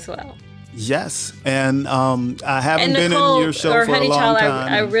you as well. Yes, and I haven't And been Nicole in your show or for a Honey long Child,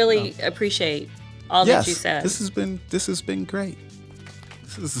 time. I and, really appreciate all that you yes, said. this has been great.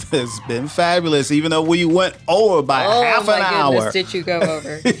 This has been fabulous, even though we went over by Oh half my an goodness, hour. did you go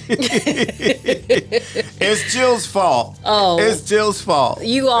over? It's Jill's fault. Oh. It's Jill's fault.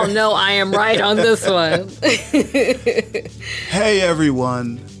 You all know I am right on this one. Hey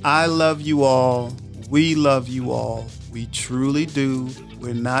everyone, I love you all. We love you all. We truly do.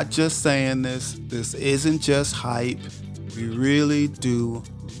 We're not just saying this. This isn't just hype. We really do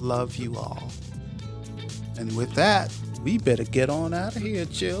love you all. And with that, we better get on out of here,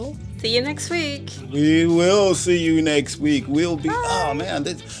 Jill. See you next week. We will see you next week. We'll be, oh man,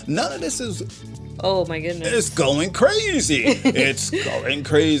 none of this is, Oh my goodness. it's going crazy. It's going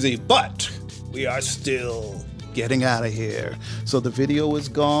crazy, but we are still getting out of here. So the video is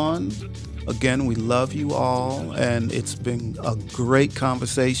gone. Again, we love you all, and it's been a great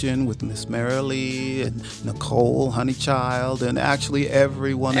conversation with Miss Marilee and Nicole, Honeychild, and actually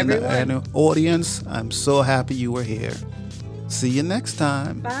everyone in the audience. I'm so happy you were here. See you next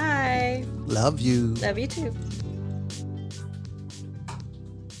time. Bye. Love you. Love you too.